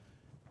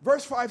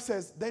 Verse 5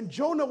 says, then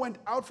Jonah went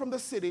out from the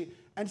city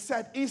and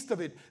sat east of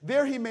it.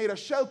 There he made a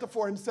shelter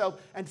for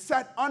himself and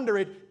sat under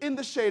it in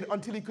the shade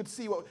until he could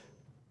see what.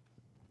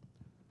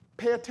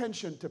 Pay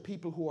attention to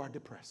people who are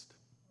depressed.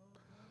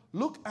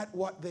 Look at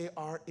what they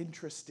are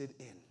interested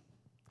in.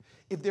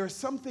 If there is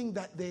something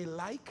that they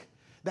like,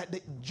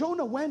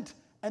 Jonah went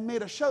and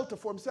made a shelter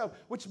for himself,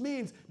 which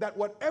means that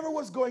whatever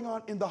was going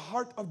on in the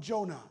heart of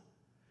Jonah,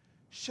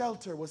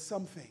 shelter was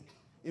something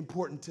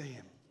important to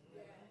him.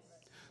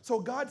 So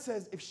God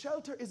says, if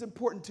shelter is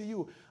important to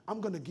you,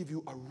 I'm going to give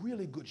you a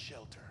really good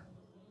shelter.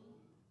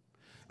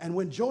 And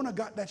when Jonah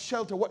got that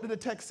shelter, what did the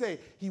text say?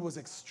 He was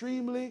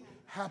extremely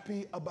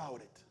happy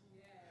about it.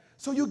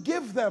 So you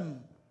give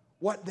them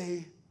what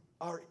they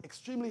are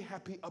extremely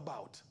happy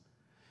about.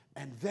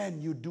 And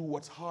then you do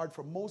what's hard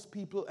for most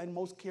people and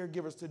most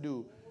caregivers to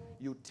do.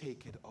 You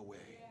take it away.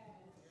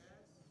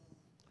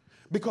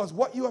 Because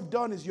what you have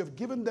done is you have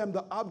given them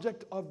the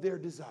object of their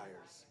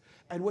desires.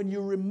 And when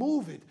you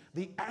remove it,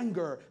 the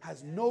anger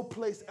has no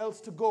place else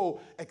to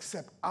go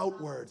except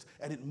outwards.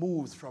 And it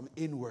moves from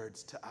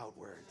inwards to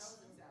outwards.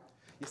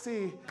 You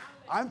see,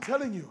 I'm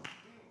telling you,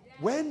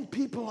 when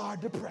people are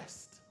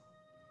depressed,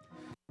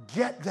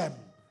 get them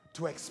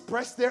to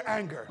express their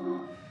anger.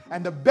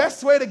 And the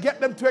best way to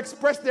get them to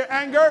express their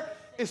anger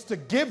is to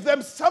give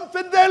them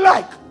something they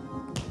like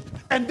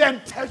and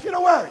then take it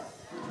away.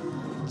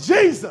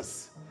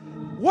 Jesus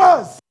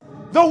was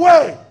the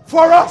way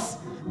for us.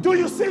 Do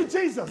you see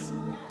Jesus?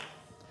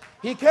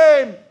 He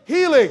came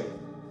healing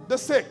the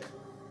sick,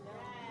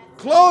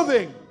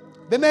 clothing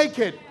the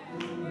naked,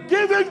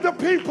 giving the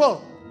people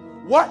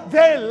what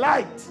they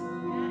liked.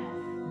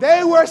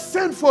 They were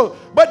sinful,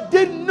 but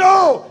didn't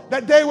know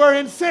that they were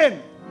in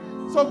sin.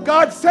 So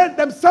God sent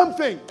them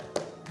something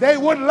they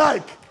would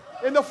like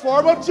in the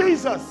form of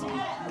Jesus,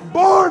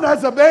 born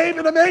as a babe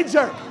in a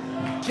manger,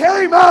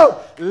 came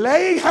out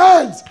laying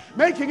hands,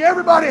 making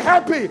everybody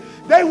happy.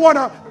 They want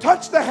to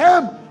touch the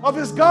hem of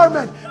his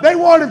garment. They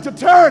want him to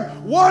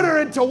turn water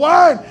into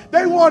wine.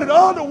 They wanted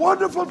all the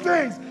wonderful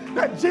things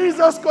that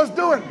Jesus was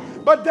doing.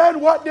 But then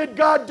what did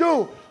God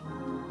do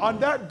on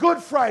that Good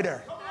Friday?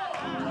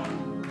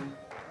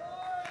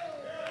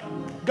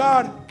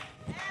 God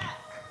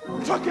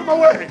took him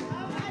away.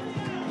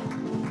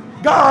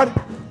 God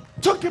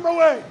took him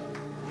away.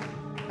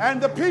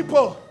 And the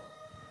people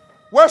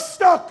were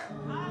stuck.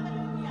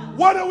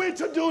 What are we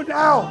to do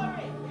now?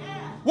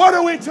 What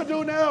are we to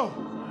do now?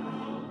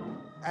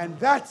 And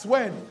that's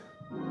when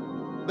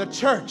the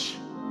church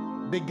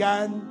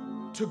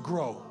began to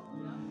grow.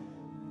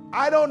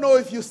 I don't know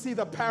if you see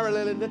the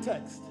parallel in the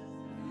text,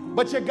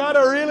 but you got to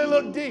really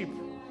look deep,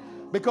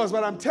 because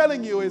what I'm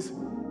telling you is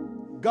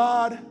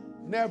God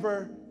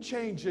never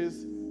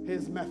changes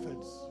his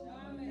methods.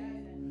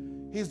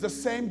 He's the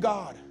same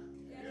God.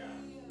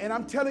 And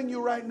I'm telling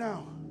you right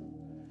now,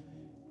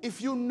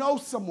 if you know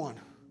someone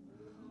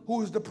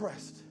who is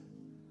depressed,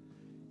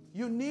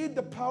 you need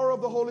the power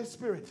of the Holy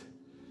Spirit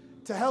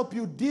to help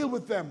you deal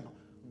with them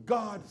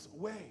God's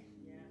way.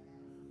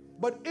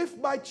 But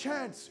if by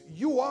chance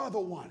you are the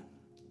one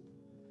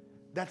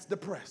that's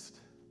depressed,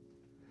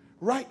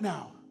 right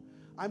now,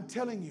 I'm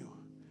telling you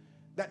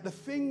that the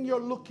thing you're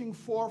looking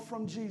for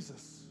from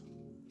Jesus,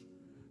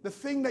 the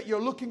thing that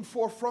you're looking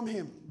for from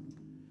him,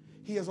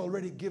 he has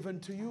already given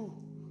to you.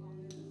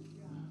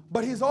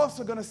 But he's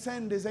also going to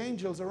send his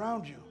angels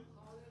around you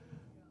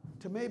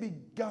to maybe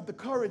got the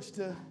courage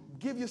to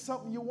give you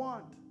something you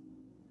want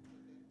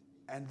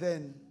and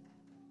then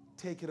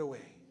take it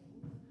away.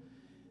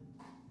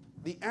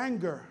 The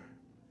anger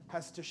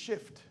has to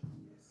shift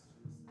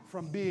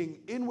from being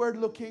inward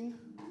looking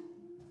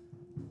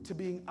to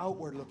being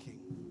outward looking.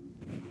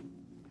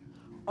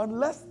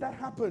 Unless that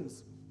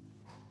happens,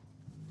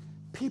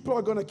 people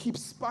are going to keep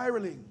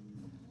spiraling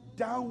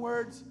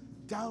downwards,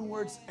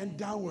 downwards, and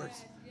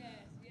downwards.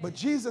 But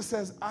Jesus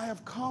says, I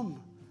have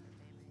come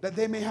that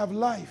they may have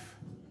life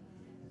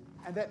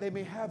and that they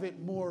may have it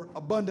more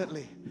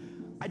abundantly.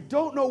 I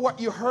don't know what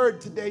you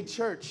heard today,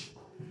 church,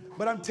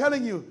 but I'm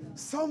telling you,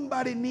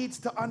 somebody needs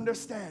to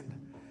understand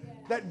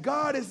that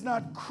God is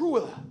not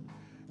cruel.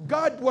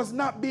 God was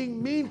not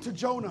being mean to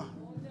Jonah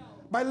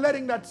by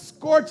letting that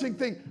scorching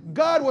thing.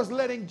 God was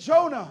letting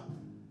Jonah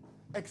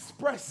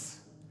express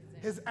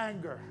his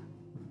anger.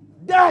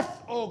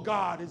 Death, oh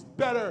God, is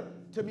better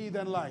to me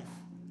than life.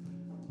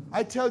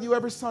 I tell you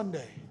every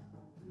Sunday,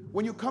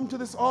 when you come to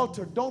this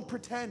altar, don't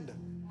pretend,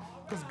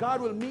 because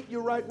God will meet you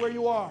right where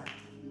you are.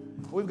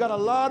 We've got a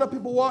lot of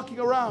people walking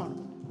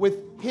around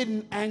with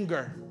hidden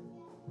anger.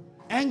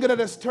 Anger that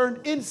has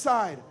turned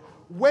inside,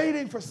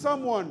 waiting for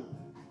someone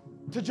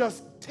to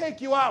just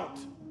take you out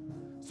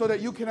so that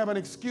you can have an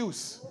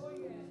excuse.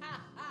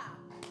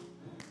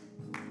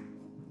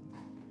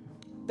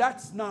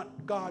 That's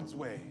not God's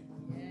way.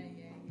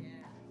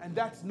 And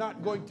that's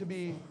not going to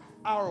be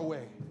our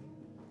way.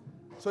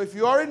 So if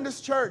you are in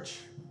this church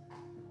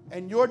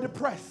and you're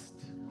depressed,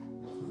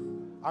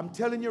 I'm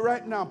telling you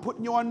right now, I'm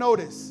putting you on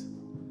notice.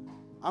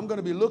 I'm going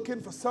to be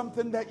looking for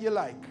something that you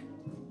like.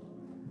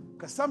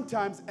 Because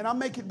sometimes, and I'll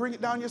bring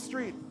it down your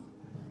street,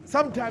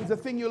 sometimes the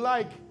thing you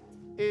like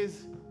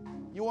is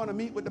you want to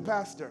meet with the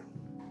pastor.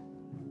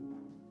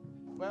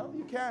 Well,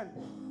 you can.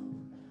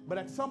 But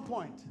at some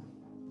point,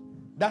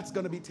 that's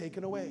going to be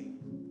taken away.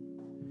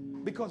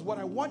 Because what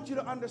I want you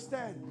to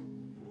understand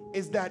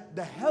is that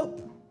the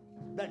help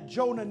that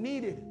Jonah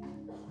needed,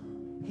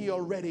 he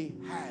already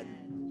had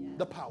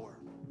the power.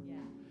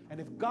 And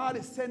if God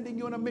is sending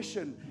you on a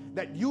mission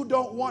that you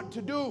don't want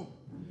to do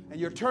and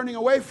you're turning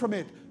away from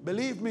it,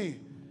 believe me,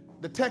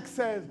 the text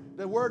says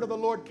the word of the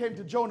Lord came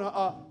to Jonah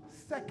a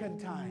second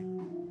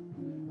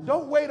time.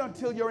 Don't wait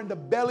until you're in the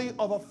belly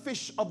of a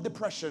fish of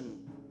depression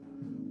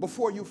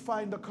before you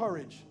find the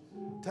courage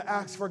to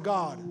ask for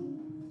God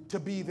to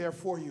be there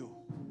for you.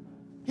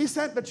 He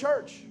sent the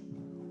church.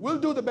 We'll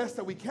do the best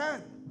that we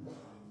can.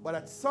 But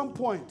at some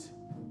point,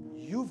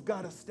 you've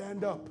got to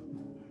stand up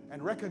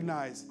and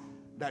recognize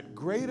that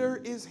greater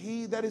is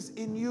he that is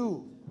in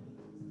you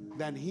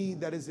than he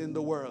that is in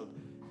the world.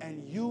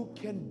 And you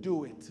can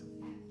do it.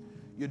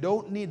 You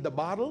don't need the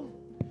bottle.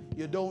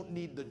 You don't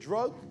need the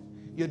drug.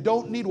 You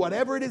don't need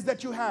whatever it is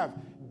that you have.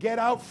 Get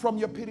out from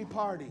your pity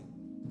party.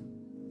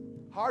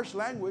 Harsh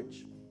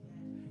language.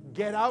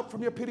 Get out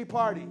from your pity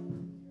party.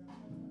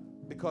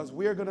 Because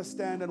we're going to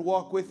stand and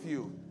walk with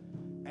you.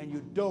 And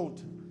you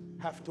don't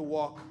have to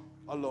walk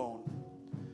alone.